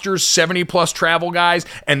these rosters, 70+ travel guys,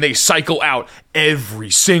 and they cycle out every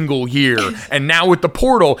single year. And now with the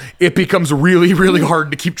portal, it becomes really, really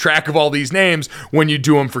hard to keep track of all these names when you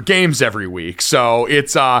do them for games every week. So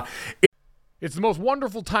it's the most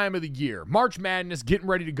wonderful time of the year. March Madness getting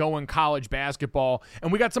ready to go in college basketball.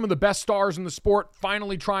 And we got some of the best stars in the sport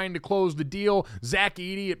finally trying to close the deal. Zach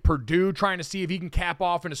Edey at Purdue trying to see if he can cap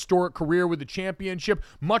off an historic career with a championship,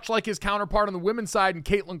 much like his counterpart on the women's side, and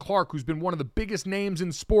Caitlin Clark, who's been one of the biggest names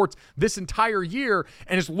in sports this entire year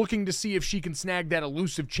and is looking to see if she can snag that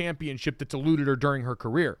elusive championship that's eluded her during her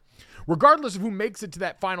career. Regardless of who makes it to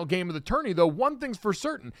that final game of the tourney, though, one thing's for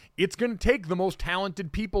certain. It's going to take the most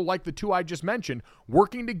talented people like the two I just mentioned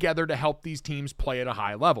working together to help these teams play at a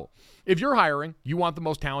high level. If you're hiring, you want the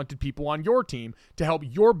most talented people on your team to help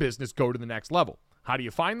your business go to the next level. How do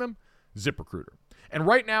you find them? ZipRecruiter. And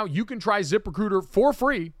right now, you can try ZipRecruiter for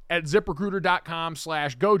free at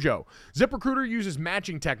ZipRecruiter.com/Gojo. ZipRecruiter uses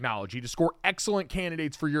matching technology to score excellent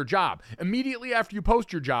candidates for your job. Immediately after you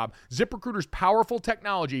post your job, ZipRecruiter's powerful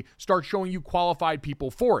technology starts showing you qualified people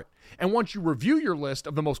for it. And once you review your list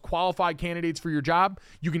of the most qualified candidates for your job,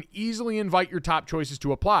 you can easily invite your top choices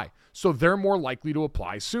to apply, so they're more likely to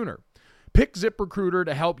apply sooner. Pick ZipRecruiter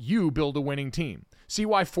to help you build a winning team. See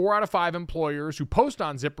why 4 out of 5 employers who post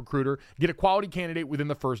on ZipRecruiter get a quality candidate within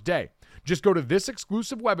the first day. Just go to this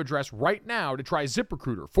exclusive web address right now to try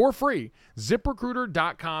ZipRecruiter for free,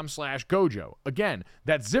 ZipRecruiter.com/Gojo. Again,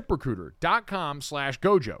 that's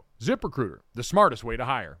ZipRecruiter.com/Gojo. ZipRecruiter, the smartest way to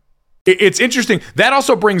hire. It's interesting. That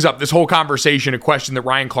also brings up this whole conversation, a question that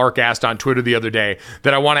Ryan Clark asked on Twitter the other day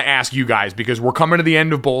that I want to ask you guys, because we're coming to the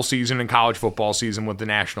end of bowl season and college football season with the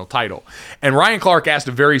national title. And Ryan Clark asked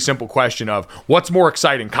a very simple question of what's more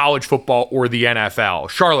exciting, college football or the NFL?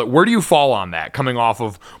 Charlotte, where do you fall on that coming off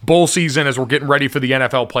of bowl season as we're getting ready for the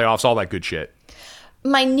NFL playoffs, all that good shit?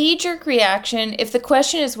 My knee-jerk reaction, if the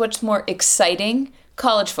question is what's more exciting,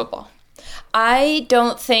 college football. I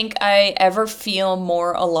don't think I ever feel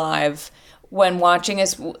more alive when watching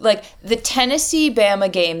like the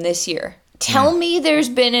Tennessee-Bama game this year. Tell me there's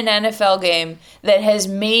been an NFL game that has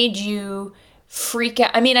made you freak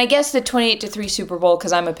out. I mean, I guess the 28-3 Super Bowl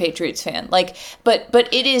because I'm a Patriots fan. Like, but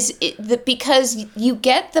it is because you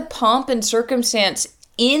get the pomp and circumstance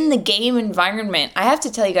in the game environment. I have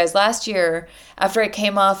to tell you guys, last year, after I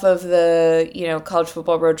came off of the college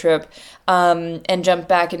football road trip and jumped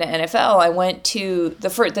back into NFL, I went to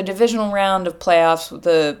the divisional round of playoffs with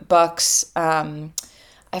the Bucks. I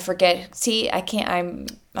forget. See, I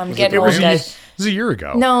can't. I'm getting old, guys. It was a year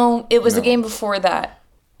ago. No, it was the game before that.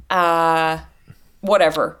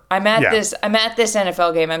 Whatever. I'm at this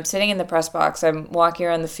NFL game. I'm sitting in the press box. I'm walking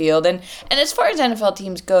around the field, and as far as NFL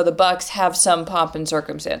teams go, the Bucks have some pomp and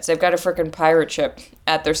circumstance. They've got a freaking pirate ship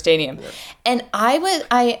at their stadium. Yeah. And I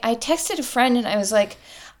texted a friend and I was like,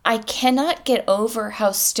 I cannot get over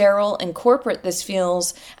how sterile and corporate this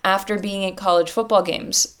feels after being at college football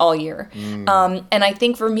games all year. And I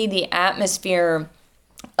think for me, the atmosphere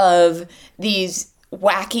of these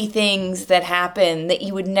wacky things that happen that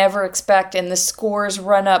you would never expect, and the scores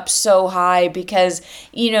run up so high because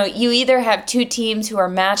you either have two teams who are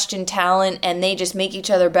matched in talent and they just make each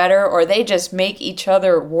other better, or they just make each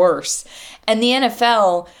other worse. And the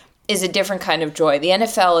NFL is a different kind of joy. The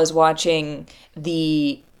NFL is watching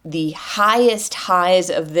the highest highs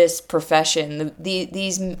of this profession.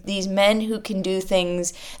 These men who can do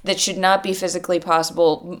things that should not be physically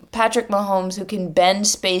possible. Patrick Mahomes, who can bend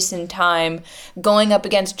space and time, going up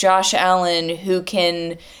against Josh Allen, who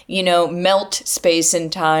can, melt space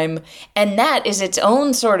and time. And that is its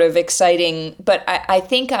own sort of exciting, but I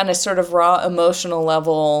think on a sort of raw emotional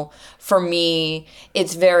level, for me,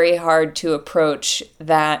 it's very hard to approach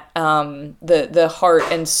that the heart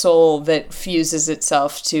and soul that fuses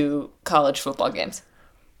itself to college football games.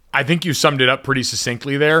 I think you summed it up pretty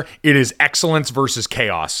succinctly there. It is excellence versus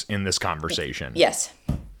chaos in this conversation. Yes.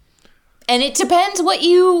 And it depends what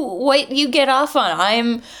you get off on.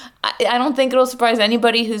 I don't think it'll surprise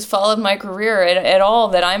anybody who's followed my career at all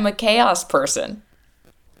that I'm a chaos person.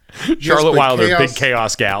 Charlotte Wilder, big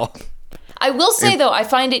chaos gal. I will say, though, I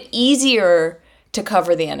find it easier to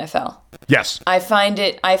cover the NFL. Yes. I find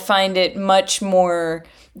it much more,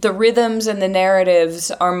 the rhythms and the narratives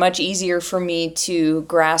are much easier for me to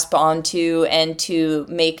grasp onto and to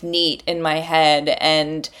make neat in my head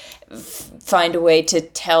and find a way to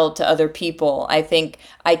tell to other people. I think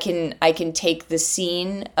I can take the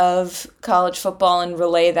scene of college football and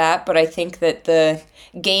relay that, but I think that the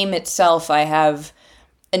game itself, I have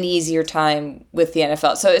an easier time with the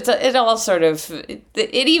NFL. So it all sort of, it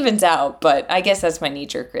evens out, but I guess that's my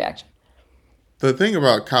knee-jerk reaction. The thing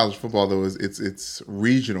about college football, though, is it's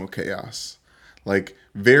regional chaos. Like,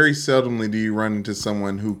 very seldomly do you run into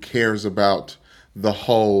someone who cares about the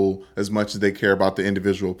whole as much as they care about the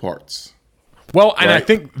individual parts. Well, and right? I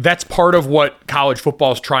think that's part of what college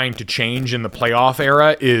football is trying to change in the playoff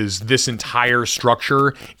era is this entire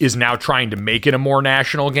structure is now trying to make it a more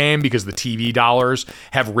national game because the TV dollars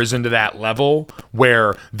have risen to that level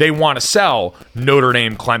where they want to sell Notre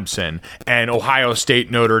Dame Clemson and Ohio State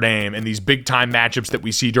Notre Dame and these big time matchups that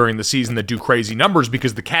we see during the season that do crazy numbers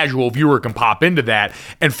because the casual viewer can pop into that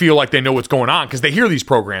and feel like they know what's going on because they hear these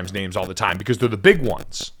programs' names all the time because they're the big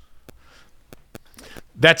ones.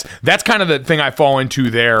 That's kind of the thing I fall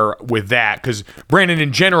into there with that because, Brandon,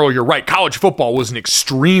 in general, you're right. College football was an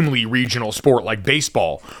extremely regional sport like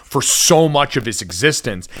baseball for so much of its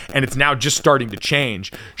existence, and it's now just starting to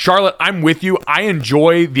change. Charlotte, I'm with you. I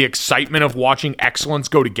enjoy the excitement of watching excellence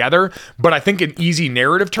go together, but I think in easy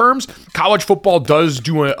narrative terms, college football does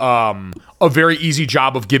do a very easy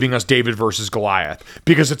job of giving us David versus Goliath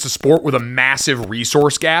because it's a sport with a massive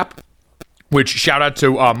resource gap. Which, shout out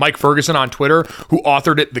to Mike Ferguson on Twitter, who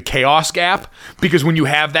authored it, The Chaos Gap, because when you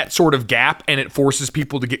have that sort of gap and it forces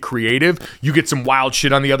people to get creative, you get some wild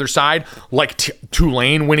shit on the other side, like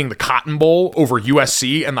Tulane winning the Cotton Bowl over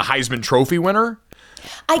USC and the Heisman Trophy winner.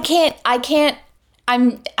 I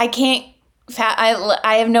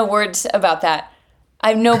have no words about that. I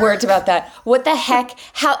have no words about that. What the heck?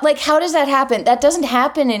 How does that happen? That doesn't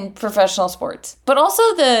happen in professional sports. But also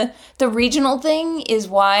the regional thing is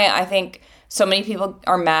why I think so many people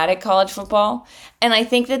are mad at college football. And I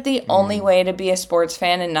think that the only way to be a sports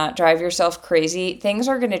fan and not drive yourself crazy, things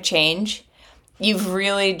are going to change. You've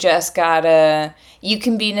really just got to, you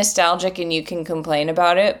can be nostalgic and you can complain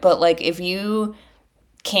about it. But like, if you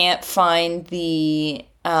can't find the,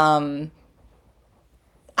 I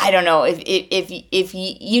don't know, if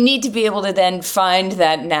you need to be able to then find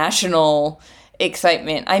that national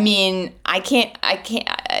excitement. I mean, I'm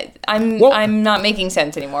not making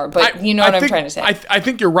sense anymore, but you know what I'm trying to say. I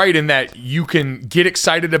think you're right in that you can get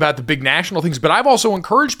excited about the big national things, but I've also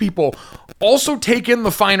encouraged people also take in the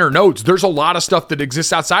finer notes. There's a lot of stuff that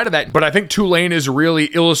exists outside of that, but I think Tulane is really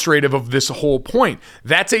illustrative of this whole point.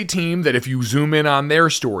 That's a team that, if you zoom in on their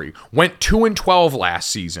story, went 2-12 last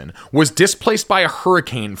season, was displaced by a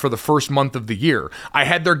hurricane for the first month of the year. I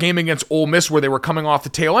had their game against Ole Miss where they were coming off the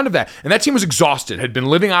tail end of that, and that team was exhausted, had been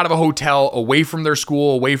living out of a hotel, away from their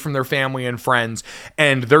school, away from their family and friends,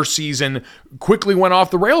 and their season quickly went off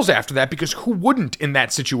the rails after that, because who wouldn't in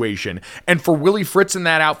that situation? And for Willie Fritz in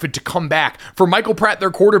that outfit to come back, for Michael Pratt,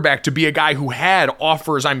 their quarterback, to be a guy who had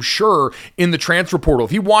offers, I'm sure, in the transfer portal.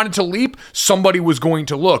 If he wanted to leap, somebody was going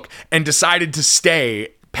to look, and decided to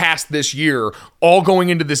stay past this year, all going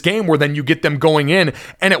into this game where then you get them going in.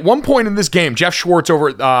 And at one point in this game, Jeff Schwartz,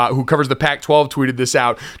 over who covers the Pac-12, tweeted this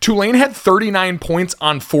out. Tulane had 39 points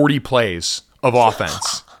on 40 plays of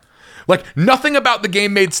offense. Like, nothing about the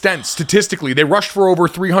game made sense statistically. They rushed for over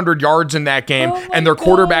 300 yards in that game, and their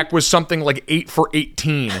quarterback was something like 8 for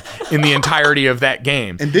 18 in the entirety of that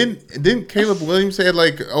game. And didn't Caleb Williams had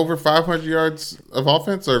like over 500 yards of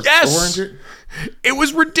offense, or 400? It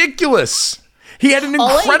was ridiculous. He had an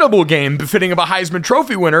incredible game befitting of a Heisman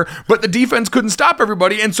Trophy winner, but the defense couldn't stop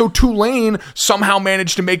everybody, and so Tulane somehow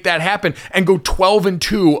managed to make that happen and go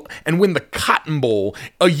 12-2 and win the Cotton Bowl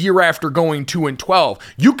a year after going 2-12.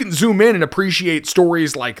 You can zoom in and appreciate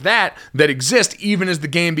stories like that exist even as the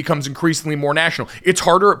game becomes increasingly more national. It's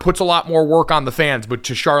harder, it puts a lot more work on the fans, but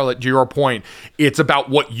to Charlotte, to your point, it's about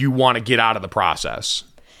what you want to get out of the process.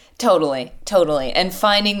 Totally. And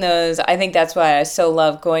finding those, I think that's why I so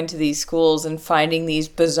love going to these schools and finding these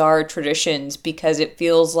bizarre traditions, because it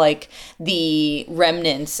feels like the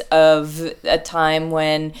remnants of a time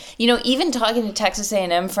when, you know, even talking to Texas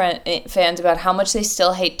A&M fans about how much they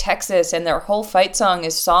still hate Texas, and their whole fight song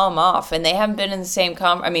is Saw 'em Off, and they haven't been in the same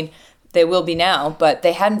I mean, they will be now, but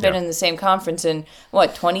they hadn't been in the same conference in,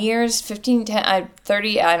 20 years, 15, 10,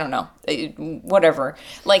 30, I don't know, whatever.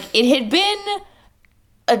 Like, it had been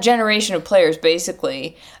a generation of players,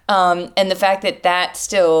 basically, and the fact that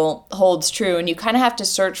still holds true, and you kind of have to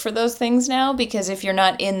search for those things now, because if you're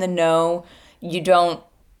not in the know,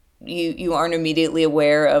 you aren't immediately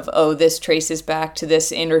aware of, this traces back to this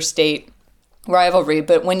interstate rivalry.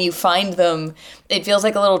 But when you find them, it feels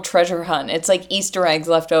like a little treasure hunt. It's like Easter eggs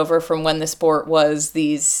left over from when the sport was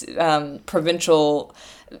these provincial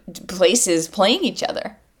places playing each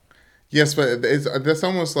other. Yes, but that's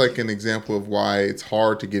almost like an example of why it's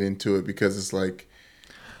hard to get into it, because it's like,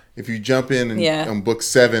 if you jump in and on book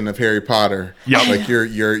 7 of Harry Potter, like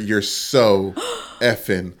you're so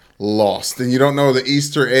effing lost, and you don't know the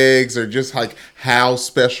Easter eggs or just like how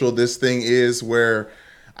special this thing is. Where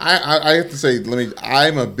I have to say,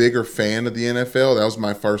 I'm a bigger fan of the NFL. That was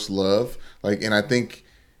my first love. Like, and I think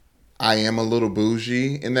I am a little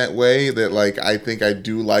bougie in that way, that like, I think I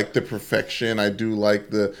do like the perfection. I do like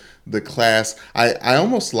the class. I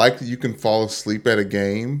almost like that you can fall asleep at a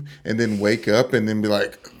game and then wake up and then be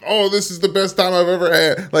like, oh, this is the best time I've ever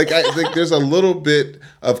had. Like, I think there's a little bit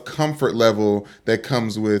of comfort level that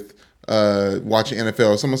comes with watching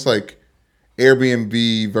NFL. It's almost like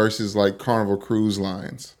Airbnb versus like Carnival Cruise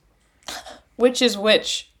Lines. Which is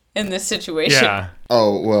which in this situation? Yeah.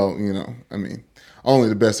 Oh, well, I mean, only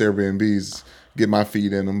the best Airbnbs get my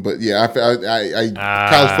feet in them. But yeah, I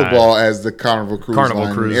college football as the Carnival Cruise Line.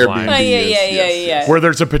 Airbnb yeah. Where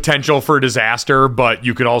there's a potential for disaster, but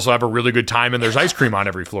you could also have a really good time, and there's ice cream on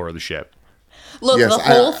every floor of the ship. Look, the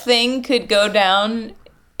whole thing could go down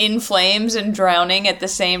in flames and drowning at the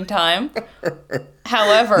same time.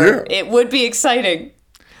 However, it would be exciting.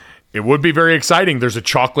 It would be very exciting. There's a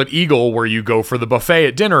chocolate eagle where you go for the buffet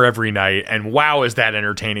at dinner every night, and wow, is that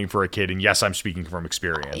entertaining for a kid. And yes, I'm speaking from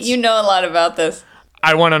experience. You know a lot about this.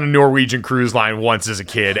 I went on a Norwegian cruise line once as a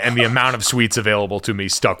kid, and the amount of sweets available to me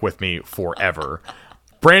stuck with me forever.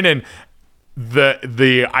 Brandon,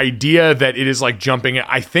 the idea that it is like jumping,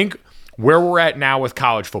 I think where we're at now with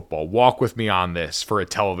college football, walk with me on this for a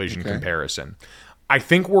television comparison. I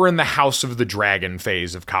think we're in the House of the Dragon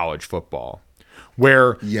phase of college football,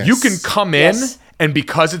 where you can come in and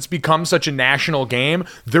because it's become such a national game,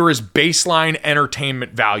 there is baseline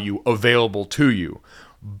entertainment value available to you.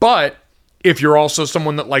 But If you're also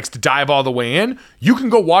someone that likes to dive all the way in, you can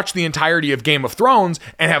go watch the entirety of Game of Thrones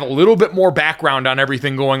and have a little bit more background on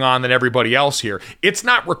everything going on than everybody else here. It's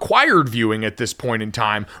not required viewing at this point in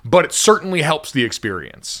time, but it certainly helps the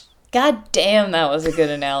experience. God damn, that was a good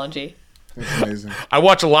analogy. That's amazing. I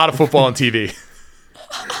watch a lot of football on TV.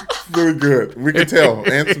 Really good. We can tell.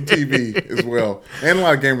 And some TV as well. And a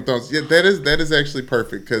lot of Game of Thrones. Yeah, that is actually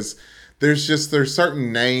perfect because there's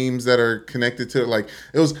certain names that are connected to it. Like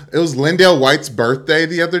it was Lindell White's birthday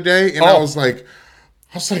the other day, and I was like,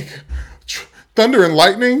 thunder and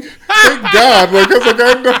lightning. Thank God,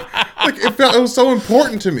 it was so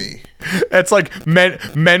important to me. It's like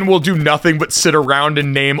men will do nothing but sit around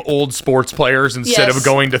and name old sports players instead of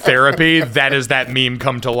going to therapy. That is that meme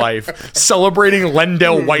come to life. Celebrating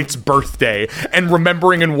Lendell White's birthday and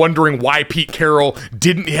remembering and wondering why Pete Carroll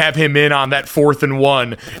didn't have him in on that 4th and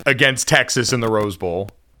 1 against Texas in the Rose Bowl.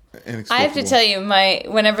 I have to tell you,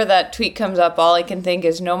 whenever that tweet comes up, all I can think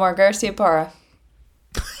is no more Garcia Parra.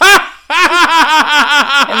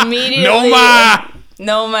 Immediately.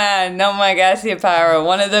 No my Garcia Parra.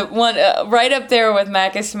 One right up there with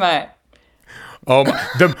Marcus Smart.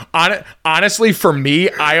 Honestly, for me,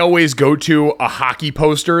 I always go to a hockey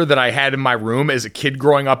poster that I had in my room as a kid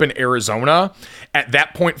growing up in Arizona. At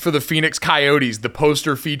that point for the Phoenix Coyotes, the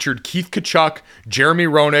poster featured Keith Tkachuk, Jeremy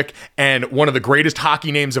Roenick, and one of the greatest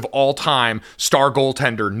hockey names of all time, star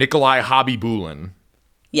goaltender Nikolai Khabibulin.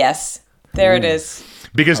 Yes, there it is.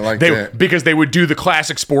 Because they would do the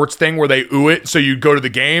classic sports thing where they ooh it, so you'd go to the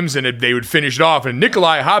games and they would finish it off and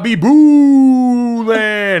Nikolai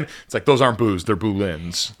Khabibulin. It's like, those aren't boos, they're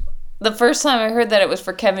boolins. The first time I heard that, it was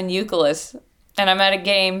for Kevin Youkilis, and I'm at a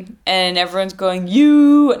game and everyone's going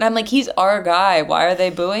you, and I'm like, he's our guy. Why are they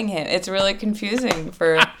booing him? It's really confusing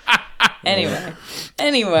for. Anyway.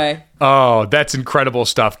 Oh, that's incredible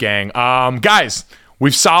stuff, gang. Guys.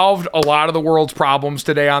 We've solved a lot of the world's problems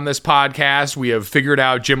today on this podcast. We have figured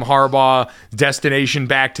out Jim Harbaugh, destination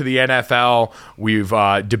back to the NFL. We've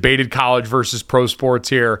debated college versus pro sports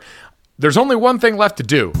here. There's only one thing left to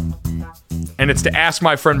do, and it's to ask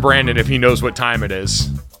my friend Brandon if he knows what time it is.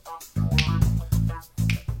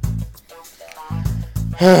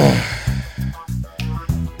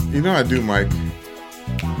 You know I do, Mike.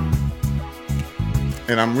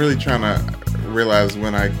 And I'm really trying to realize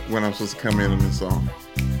when I'm supposed to come in on this song.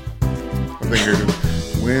 I think you're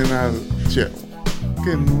when I check.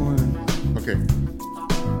 Good morning. Okay.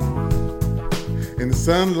 And the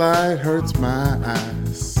sunlight hurts my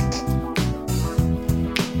eyes.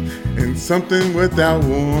 And something without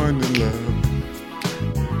warning, love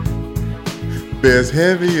bears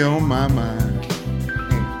heavy on my mind.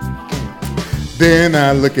 Then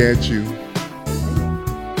I look at you.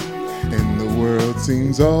 World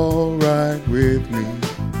seems alright with me.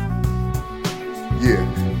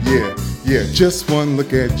 Yeah, just one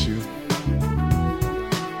look at you,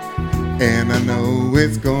 and I know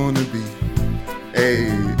it's gonna be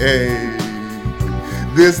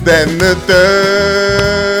this, that, and the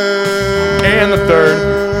third. And the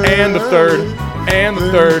third, and the third, and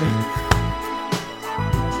the third.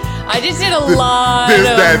 I just did a lot this,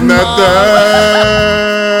 of that, and the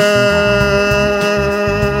third.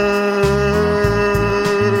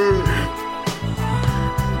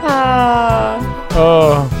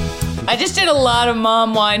 I just did a lot of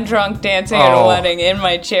mom wine drunk dancing at a wedding in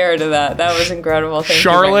my chair to that. That was incredible. Thank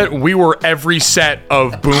Charlotte, we were every set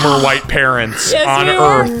of boomer white parents on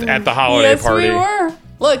Earth at the holiday party. Yes, we were.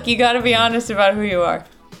 Look, you got to be honest about who you are.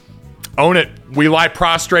 Own it. We lie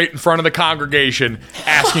prostrate in front of the congregation,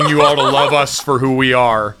 asking you all to love us for who we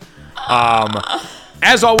are.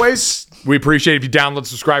 As always, we appreciate if you download,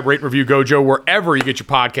 subscribe, rate, review Gojo wherever you get your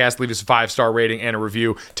podcast. Leave us a 5-star rating and a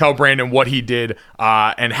review. Tell Brandon what he did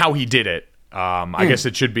and how he did it. I guess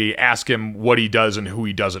it should be ask him what he does and who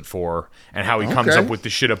he does it for and how he comes up with the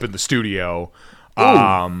shit up in the studio.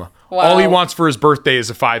 All he wants for his birthday is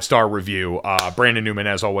a 5-star review. Brandon Newman,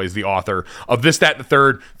 as always, the author of This, That, and the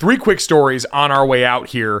Third. 3 quick stories on our way out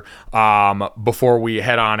here. Before we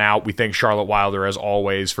head on out, we thank Charlotte Wilder, as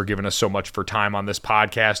always, for giving us so much for time on this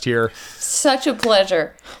podcast here. Such a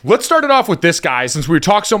pleasure. Let's start it off with this, guy. Since we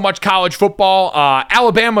talk so much college football,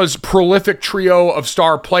 Alabama's prolific trio of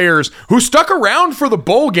star players who stuck around for the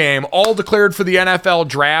bowl game, all declared for the NFL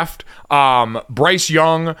draft. Bryce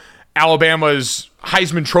Young, Alabama's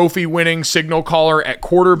Heisman Trophy winning signal caller at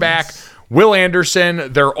quarterback. Yes. Will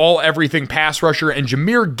Anderson, their all-everything pass rusher, and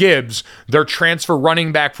Jahmyr Gibbs, their transfer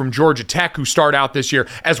running back from Georgia Tech, who start out this year,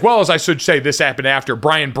 as well as, I should say, this happened after,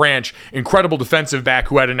 Brian Branch, incredible defensive back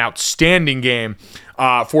who had an outstanding game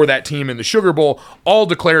for that team in the Sugar Bowl, all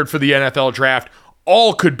declared for the NFL draft.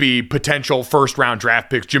 all could be potential first-round draft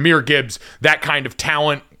picks. Jahmyr Gibbs, that kind of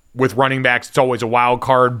talent with running backs, it's always a wild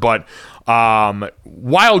card, but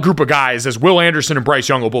wild group of guys, as Will Anderson and Bryce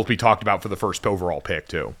Young will both be talked about for the first overall pick,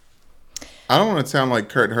 too. I don't want to sound like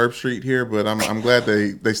Kurt Herbstreit here, but I'm glad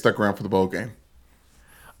they stuck around for the bowl game.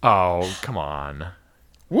 Oh, come on.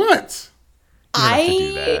 What? You don't have to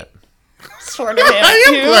do that. Sort of am I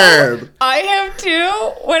am too. glad. I am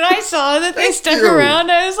too. When I saw that they stuck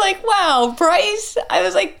around, I was like, wow, Bryce. I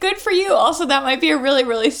was like, good for you. Also, that might be a really,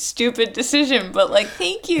 really stupid decision, but like,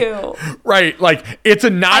 thank you. Right. Like, it's I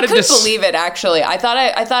couldn't believe it, actually. I thought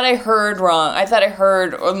I heard wrong. I thought I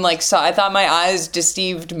heard and like saw. I thought my eyes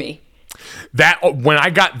deceived me. That when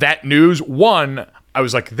I got that news, I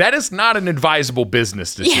was like, that is not an advisable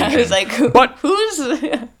business decision. Yeah, I was like,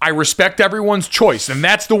 who's... I respect everyone's choice, and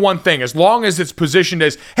that's the one thing. As long as it's positioned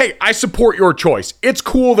as, hey, I support your choice. It's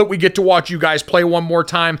cool that we get to watch you guys play one more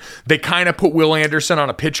time. They kind of put Will Anderson on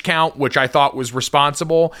a pitch count, which I thought was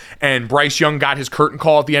responsible, and Bryce Young got his curtain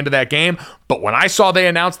call at the end of that game. But when I saw they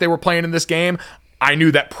announced they were playing in this game, I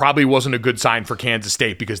knew that probably wasn't a good sign for Kansas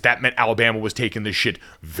State, because that meant Alabama was taking this shit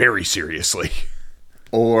very seriously.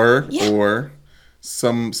 Or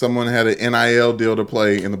someone had an NIL deal to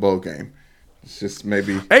play in the bowl game. It's just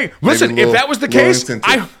maybe. Hey, listen, if that was the case,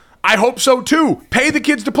 I hope so too. Pay the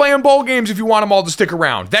kids to play in bowl games if you want them all to stick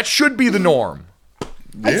around. That should be the norm.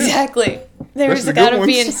 Yeah. Exactly. There's got to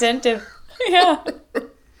be incentive. Yeah.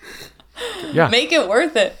 Yeah. Make it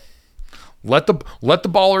worth it. Let the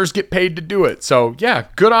ballers get paid to do it. So, yeah,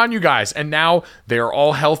 good on you guys. And now they are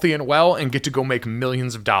all healthy and well and get to go make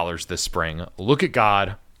millions of dollars this spring. Look at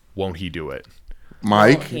God. Won't he do it?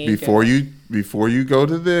 Mike, before you go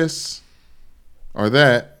to this or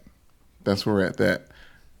that's where we're at that.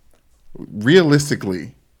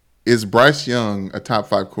 Realistically, is Bryce Young a top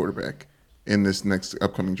 5 quarterback in this next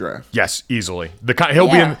upcoming draft? Yes, easily. He'll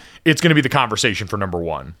be in. It's going to be the conversation for number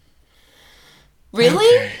 1.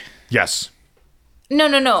 Really? Okay. Yes.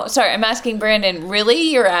 No. Sorry, I'm asking Brandon.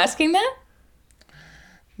 Really? You're asking that?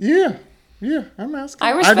 Yeah, I'm asking.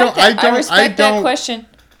 I respect that. I respect that question.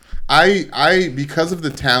 I because of the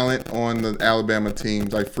talent on the Alabama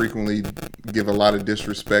teams, I frequently give a lot of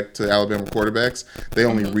disrespect to Alabama quarterbacks. They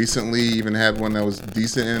only recently even had one that was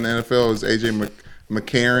decent in the NFL. It was A.J.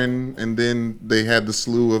 McCarron, and then they had the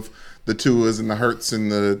slew of the Tuas and the Hurts and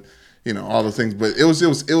the all the things. But it was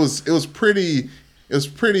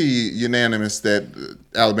pretty unanimous that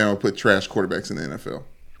Alabama put trash quarterbacks in the NFL.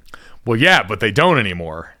 Well, yeah, but they don't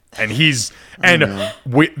anymore. And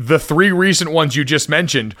the 3 recent ones you just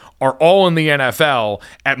mentioned are all in the NFL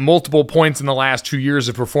at multiple points in the last 2 years,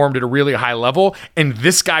 have performed at a really high level. And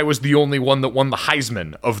this guy was the only one that won the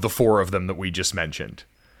Heisman of the 4 of them that we just mentioned.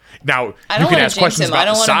 Now, you can ask questions about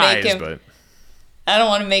the size, but I don't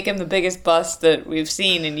want to make him the biggest bust that we've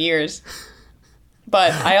seen in years.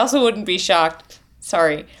 But I also wouldn't be shocked.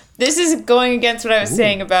 Sorry. This is going against what I was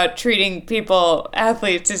saying about treating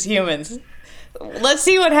athletes as humans. Let's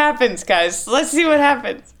see what happens, guys. Let's see what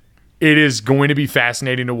happens. It is going to be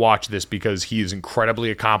fascinating to watch this because he is incredibly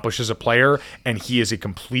accomplished as a player, and he is a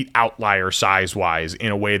complete outlier size-wise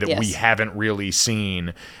in a way that we haven't really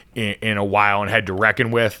seen in a while and had to reckon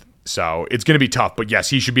with. So it's going to be tough, but yes,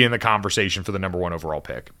 he should be in the conversation for the number 1 overall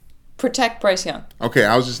pick. Protect Bryce Young. Okay,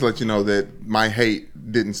 I was just let you know that my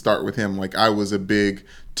hate didn't start with him. Like, I was a big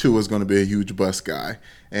Tua's going to be a huge bust guy,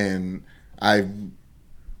 and I've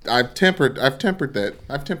tempered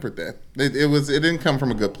that. It didn't come from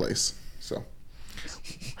a good place. So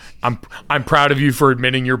I'm proud of you for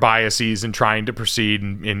admitting your biases and trying to proceed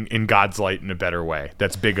in God's light in a better way.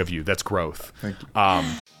 That's big of you. That's growth. Thank you.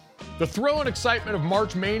 The thrill and excitement of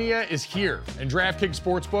March Mania is here, and DraftKings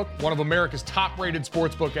Sportsbook, one of America's top-rated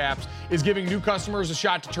sportsbook apps, is giving new customers a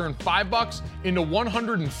shot to turn $5 into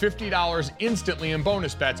 $150 instantly in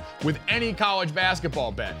bonus bets with any college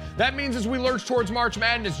basketball bet. That means as we lurch towards March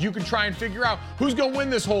Madness, you can try and figure out who's going to win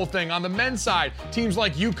this whole thing. On the men's side, teams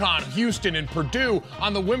like UConn, Houston, and Purdue.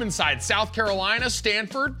 On the women's side, South Carolina,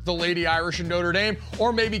 Stanford, the Lady Irish, and Notre Dame,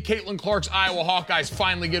 or maybe Caitlin Clark's Iowa Hawkeyes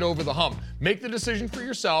finally get over the hump. Make the decision for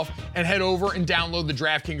yourself and head over and download the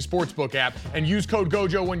DraftKings Sportsbook app and use code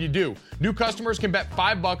GOJO when you do. New customers can bet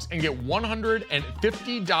 $5 and get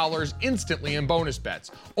 $150 instantly in bonus bets.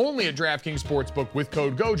 Only at DraftKings Sportsbook with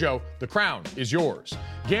code GOJO. The crown is yours.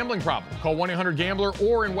 Gambling problem? Call 1-800-GAMBLER,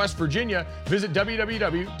 or in West Virginia, visit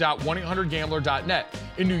www.1800gambler.net.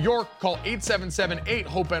 In New York, call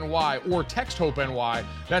 877-8-HOPE-NY or text HOPE-NY.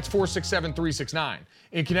 That's 467-369.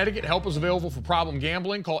 In Connecticut, help is available for problem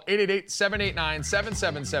gambling. Call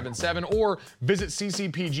 888-789-7777 or visit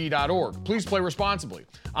ccpg.org. Please play responsibly.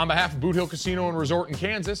 On behalf of Boot Hill Casino and Resort in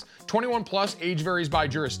Kansas, 21 plus, age varies by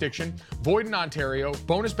jurisdiction, void in Ontario.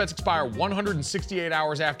 Bonus bets expire 168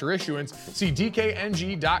 hours after issuance. See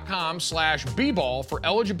dkng.com/bball for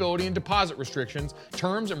eligibility and deposit restrictions,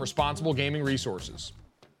 terms, and responsible gaming resources.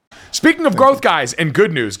 Speaking of growth, guys, and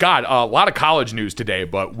good news, God, a lot of college news today,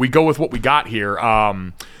 but we go with what we got here.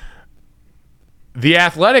 The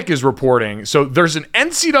Athletic is reporting, so there's an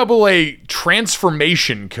NCAA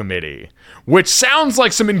transformation committee, which sounds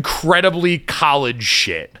like some incredibly college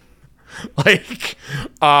shit. Like,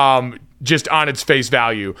 just on its face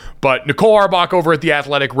value. But Nicole Harbaugh over at The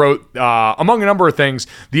Athletic wrote, among a number of things,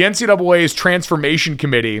 the NCAA's transformation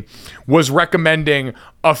committee was recommending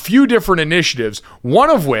a few different initiatives,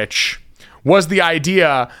 one of which was the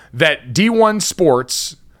idea that D1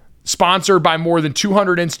 sports, sponsored by more than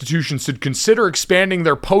 200 institutions, should consider expanding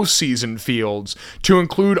their postseason fields to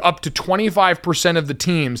include up to 25% of the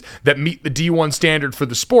teams that meet the D1 standard for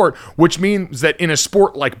the sport, which means that in a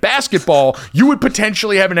sport like basketball, you would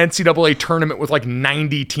potentially have an NCAA tournament with like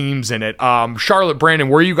 90 teams in it. Charlotte, Brandon,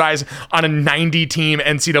 where are you guys on a 90-team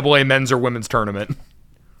NCAA men's or women's tournament?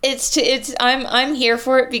 I'm here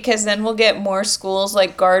for it because then we'll get more schools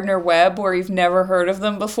like Gardner Webb where you've never heard of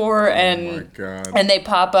them before, and they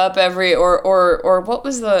pop up every or what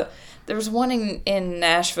was there was one in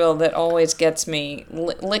Nashville that always gets me,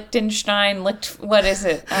 Liechtenstein, what is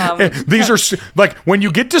it? These are like when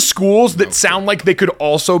you get to schools that sound like they could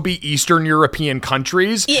also be Eastern European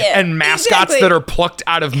countries and mascots that are plucked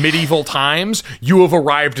out of medieval times, you have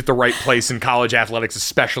arrived at the right place in college athletics,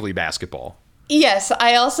 especially basketball. Yes,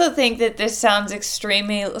 I also think that this sounds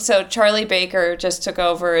extremely... So Charlie Baker just took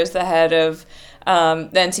over as the head of the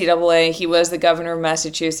NCAA. He was the governor of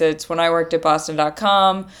Massachusetts. When I worked at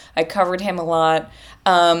Boston.com, I covered him a lot.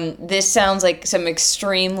 This sounds like some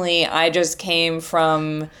extremely... I just came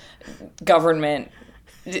from government.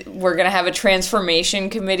 We're going to have a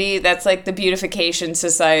transformation committee. That's like the beautification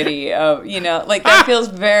society of, like that feels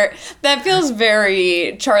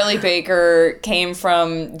very Charlie Baker came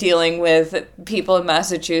from dealing with people in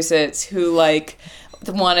Massachusetts who like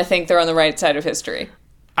want to think they're on the right side of history.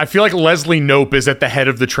 I feel like Leslie Knope is at the head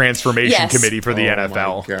of the transformation committee for the NFL.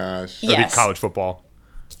 Oh my gosh. For college football.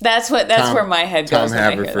 That's where my head goes. Tom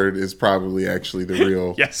Haverford is probably actually the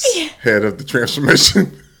real yes. head of the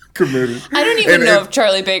transformation committee. I don't even know if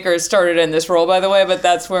Charlie Baker started in this role, by the way, but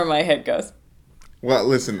that's where my head goes. Well,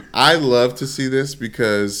 listen, I love to see this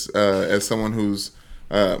because as someone who's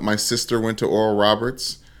my sister went to Oral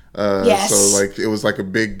Roberts, so like it was like a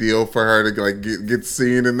big deal for her to like get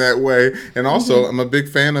seen in that way. And also, I'm a big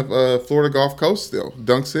fan of Florida Gulf Coast still,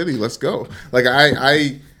 Dunk City. Let's go. Like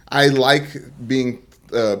I like being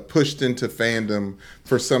pushed into fandom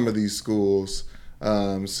for some of these schools.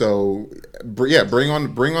 Bring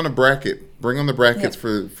on a bracket. Bring on the brackets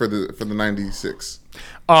for the 96.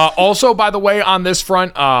 Also, by the way, on this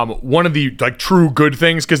front, one of the like true good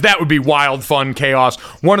things, because that would be wild, fun, chaos.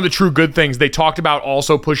 One of the true good things they talked about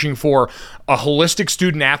also pushing for a holistic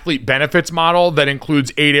student-athlete benefits model that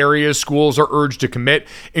includes 8 areas schools are urged to commit,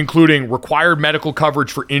 including required medical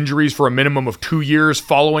coverage for injuries for a minimum of 2 years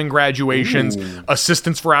following graduations,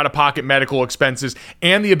 assistance for out-of-pocket medical expenses,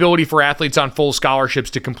 and the ability for athletes on full scholarships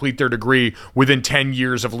to complete their degree within 10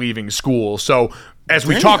 years of leaving school. So, as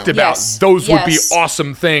we talked about, those would be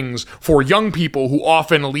awesome things for young people who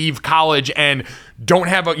often leave college and don't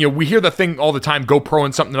have we hear the thing all the time, go pro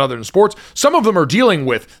in something other than sports. Some of them are dealing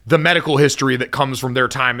with the medical history that comes from their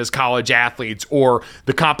time as college athletes or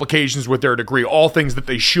the complications with their degree, all things that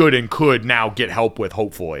they should and could now get help with,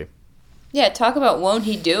 hopefully. Yeah, talk about won't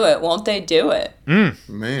he do it? Won't they do it?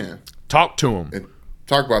 Man. Talk to him. And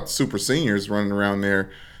talk about the super seniors running around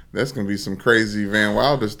there. That's going to be some crazy Van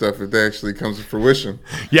Wilder stuff if that actually comes to fruition.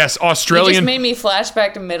 Yes, Australian. You just made me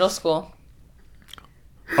flashback to middle school.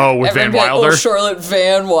 Oh, with Van Wilder? Like, Charlotte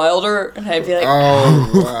Van Wilder. And I'd be like,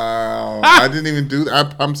 oh, wow. I didn't even do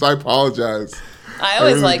that. I apologize. I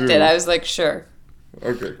always liked it. I was like, sure.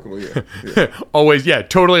 Okay, cool, yeah. Always,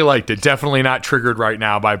 totally liked it. Definitely not triggered right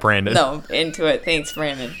now by Brandon. No, into it. Thanks,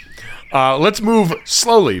 Brandon. Let's move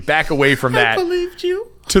slowly back away from that. I believed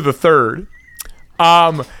you. To the third.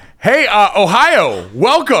 Hey, Ohio,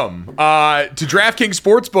 welcome to DraftKings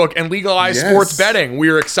Sportsbook and legalized sports betting. We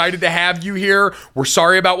are excited to have you here. We're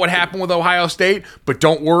sorry about what happened with Ohio State, but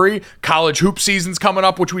don't worry. College hoop season's coming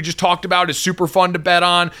up, which we just talked about, is super fun to bet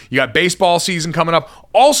on. You got baseball season coming up.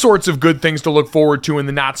 All sorts of good things to look forward to in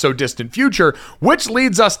the not-so-distant future, which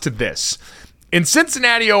leads us to this. In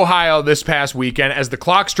Cincinnati, Ohio this past weekend, as the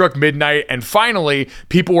clock struck midnight and finally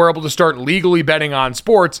people were able to start legally betting on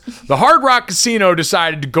sports, the Hard Rock Casino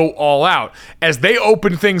decided to go all out. As they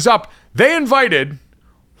opened things up, they invited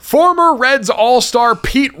former Reds All-Star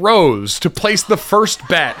Pete Rose to place the first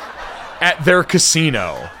bet at their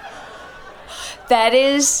casino. That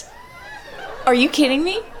is... Are you kidding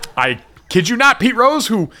me? I kid you not. Pete Rose,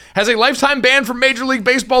 who has a lifetime ban from Major League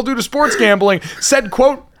Baseball due to sports gambling, said,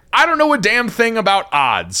 quote, "I don't know a damn thing about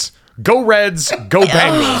odds. Go Reds, go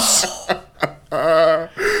Bengals."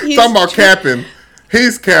 Talking about capping.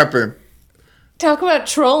 He's capping. Talk about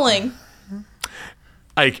trolling.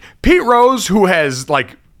 Like, Pete Rose, who has,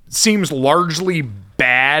 like, seems largely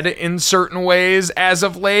bad in certain ways as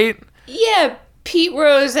of late. Yeah, Pete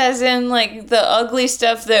Rose as in, like, the ugly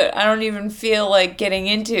stuff that I don't even feel like getting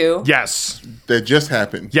into. Yes. That just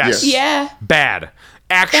happened. Yes. Yeah. Bad.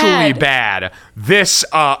 Actually bad. This,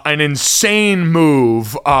 an insane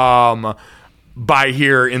move by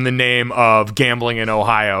here in the name of gambling in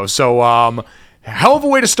Ohio. So, hell of a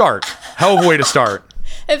way to start. Hell of a way to start.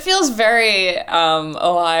 It feels very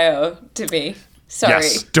Ohio to me. Sorry.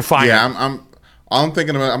 Yes, defiant. Yeah, I'm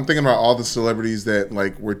thinking about all the celebrities that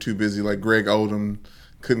like were too busy, like Greg Odom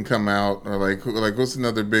couldn't come out, or like what's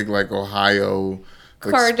another big like Ohio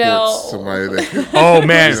like Cardell. sports, somebody that could, Oh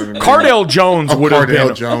man, Cardell Jones would have Cardell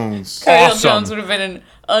been Jones. Cardell awesome. Jones would have been an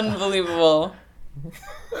unbelievable.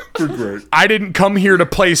 Great. I didn't come here to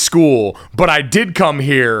play school, but I did come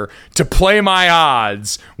here to play my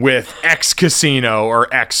odds with X Casino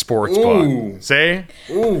or X Sportsbook. Ooh. See?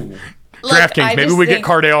 Ooh. DraftKings. I Maybe just we get think-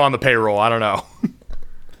 Cardell on the payroll. I don't know.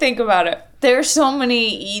 Think about it. There's so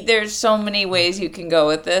many ways you can go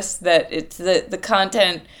with this that it's the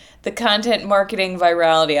content marketing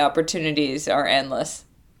virality opportunities are endless.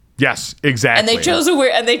 Yes, exactly. And they chose a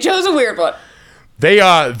weird one.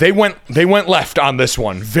 They went left on this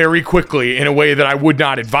one very quickly in a way that I would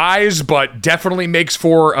not advise, but definitely makes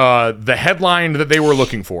for the headline that they were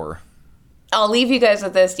looking for. I'll leave you guys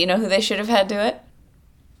with this. Do you know who they should have had do it?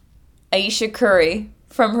 Aisha Curry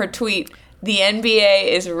from her tweet, "The NBA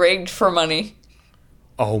is rigged for money."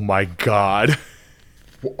 Oh my God.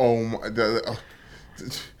 Oh my!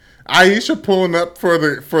 Aisha pulling up for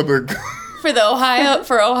the For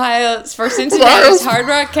Cincinnati's Hard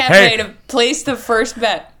Rock Cafe to place the first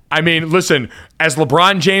bet. I mean, listen, as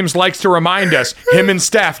LeBron James likes to remind us, him and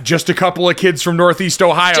Steph, just a couple of kids from Northeast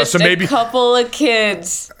Ohio. Just so maybe a couple of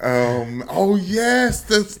kids. Oh yes,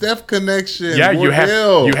 the Steph connection. yeah, you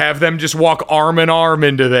Wardell. have them just walk arm in arm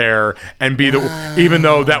into there and be even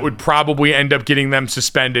though that would probably end up getting them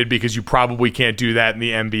suspended because you probably can't do that in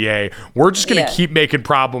the NBA. We're just going to keep making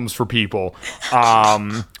problems for people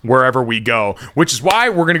wherever we go, which is why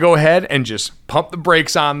we're going to go ahead and just pump the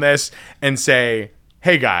brakes on this and say,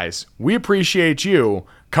 hey guys, we appreciate you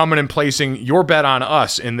coming and placing your bet on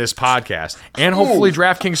us in this podcast and hopefully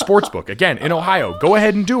DraftKings Sportsbook. Again, in Ohio, go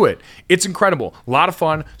ahead and do it. It's incredible. A lot of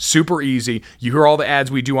fun, super easy. You hear all the ads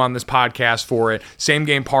we do on this podcast for it. Same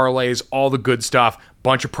game parlays, all the good stuff.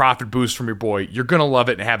 Bunch of profit boosts from your boy. You're going to love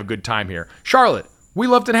it and have a good time here. Charlotte, we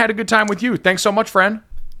loved and had a good time with you. Thanks so much, friend.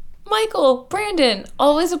 Michael, Brandon,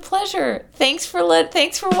 always a pleasure. Thanks for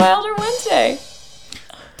Wilder Wednesday.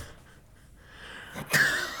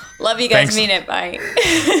 Love you guys. Thanks. Mean it. Bye.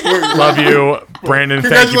 Love you, Brandon.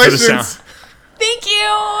 Thank you for the sound. Thank you.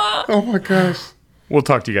 Oh my gosh. We'll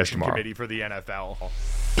talk to you guys tomorrow. Committee for the NFL.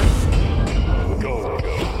 Go.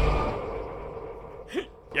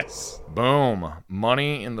 Yes. Boom.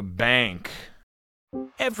 Money in the bank.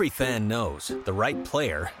 Every fan knows the right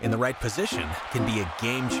player in the right position can be a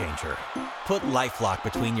game changer. Put LifeLock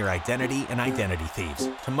between your identity and identity thieves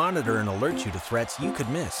to monitor and alert you to threats you could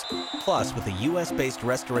miss. Plus, with a U.S.-based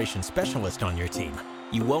restoration specialist on your team,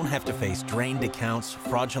 you won't have to face drained accounts,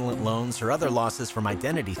 fraudulent loans, or other losses from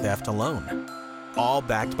identity theft alone. All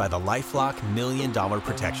backed by the LifeLock $1 Million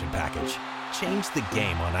Protection Package. Change the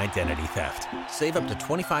game on identity theft. Save up to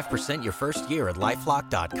 25% your first year at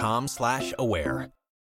LifeLock.com/aware.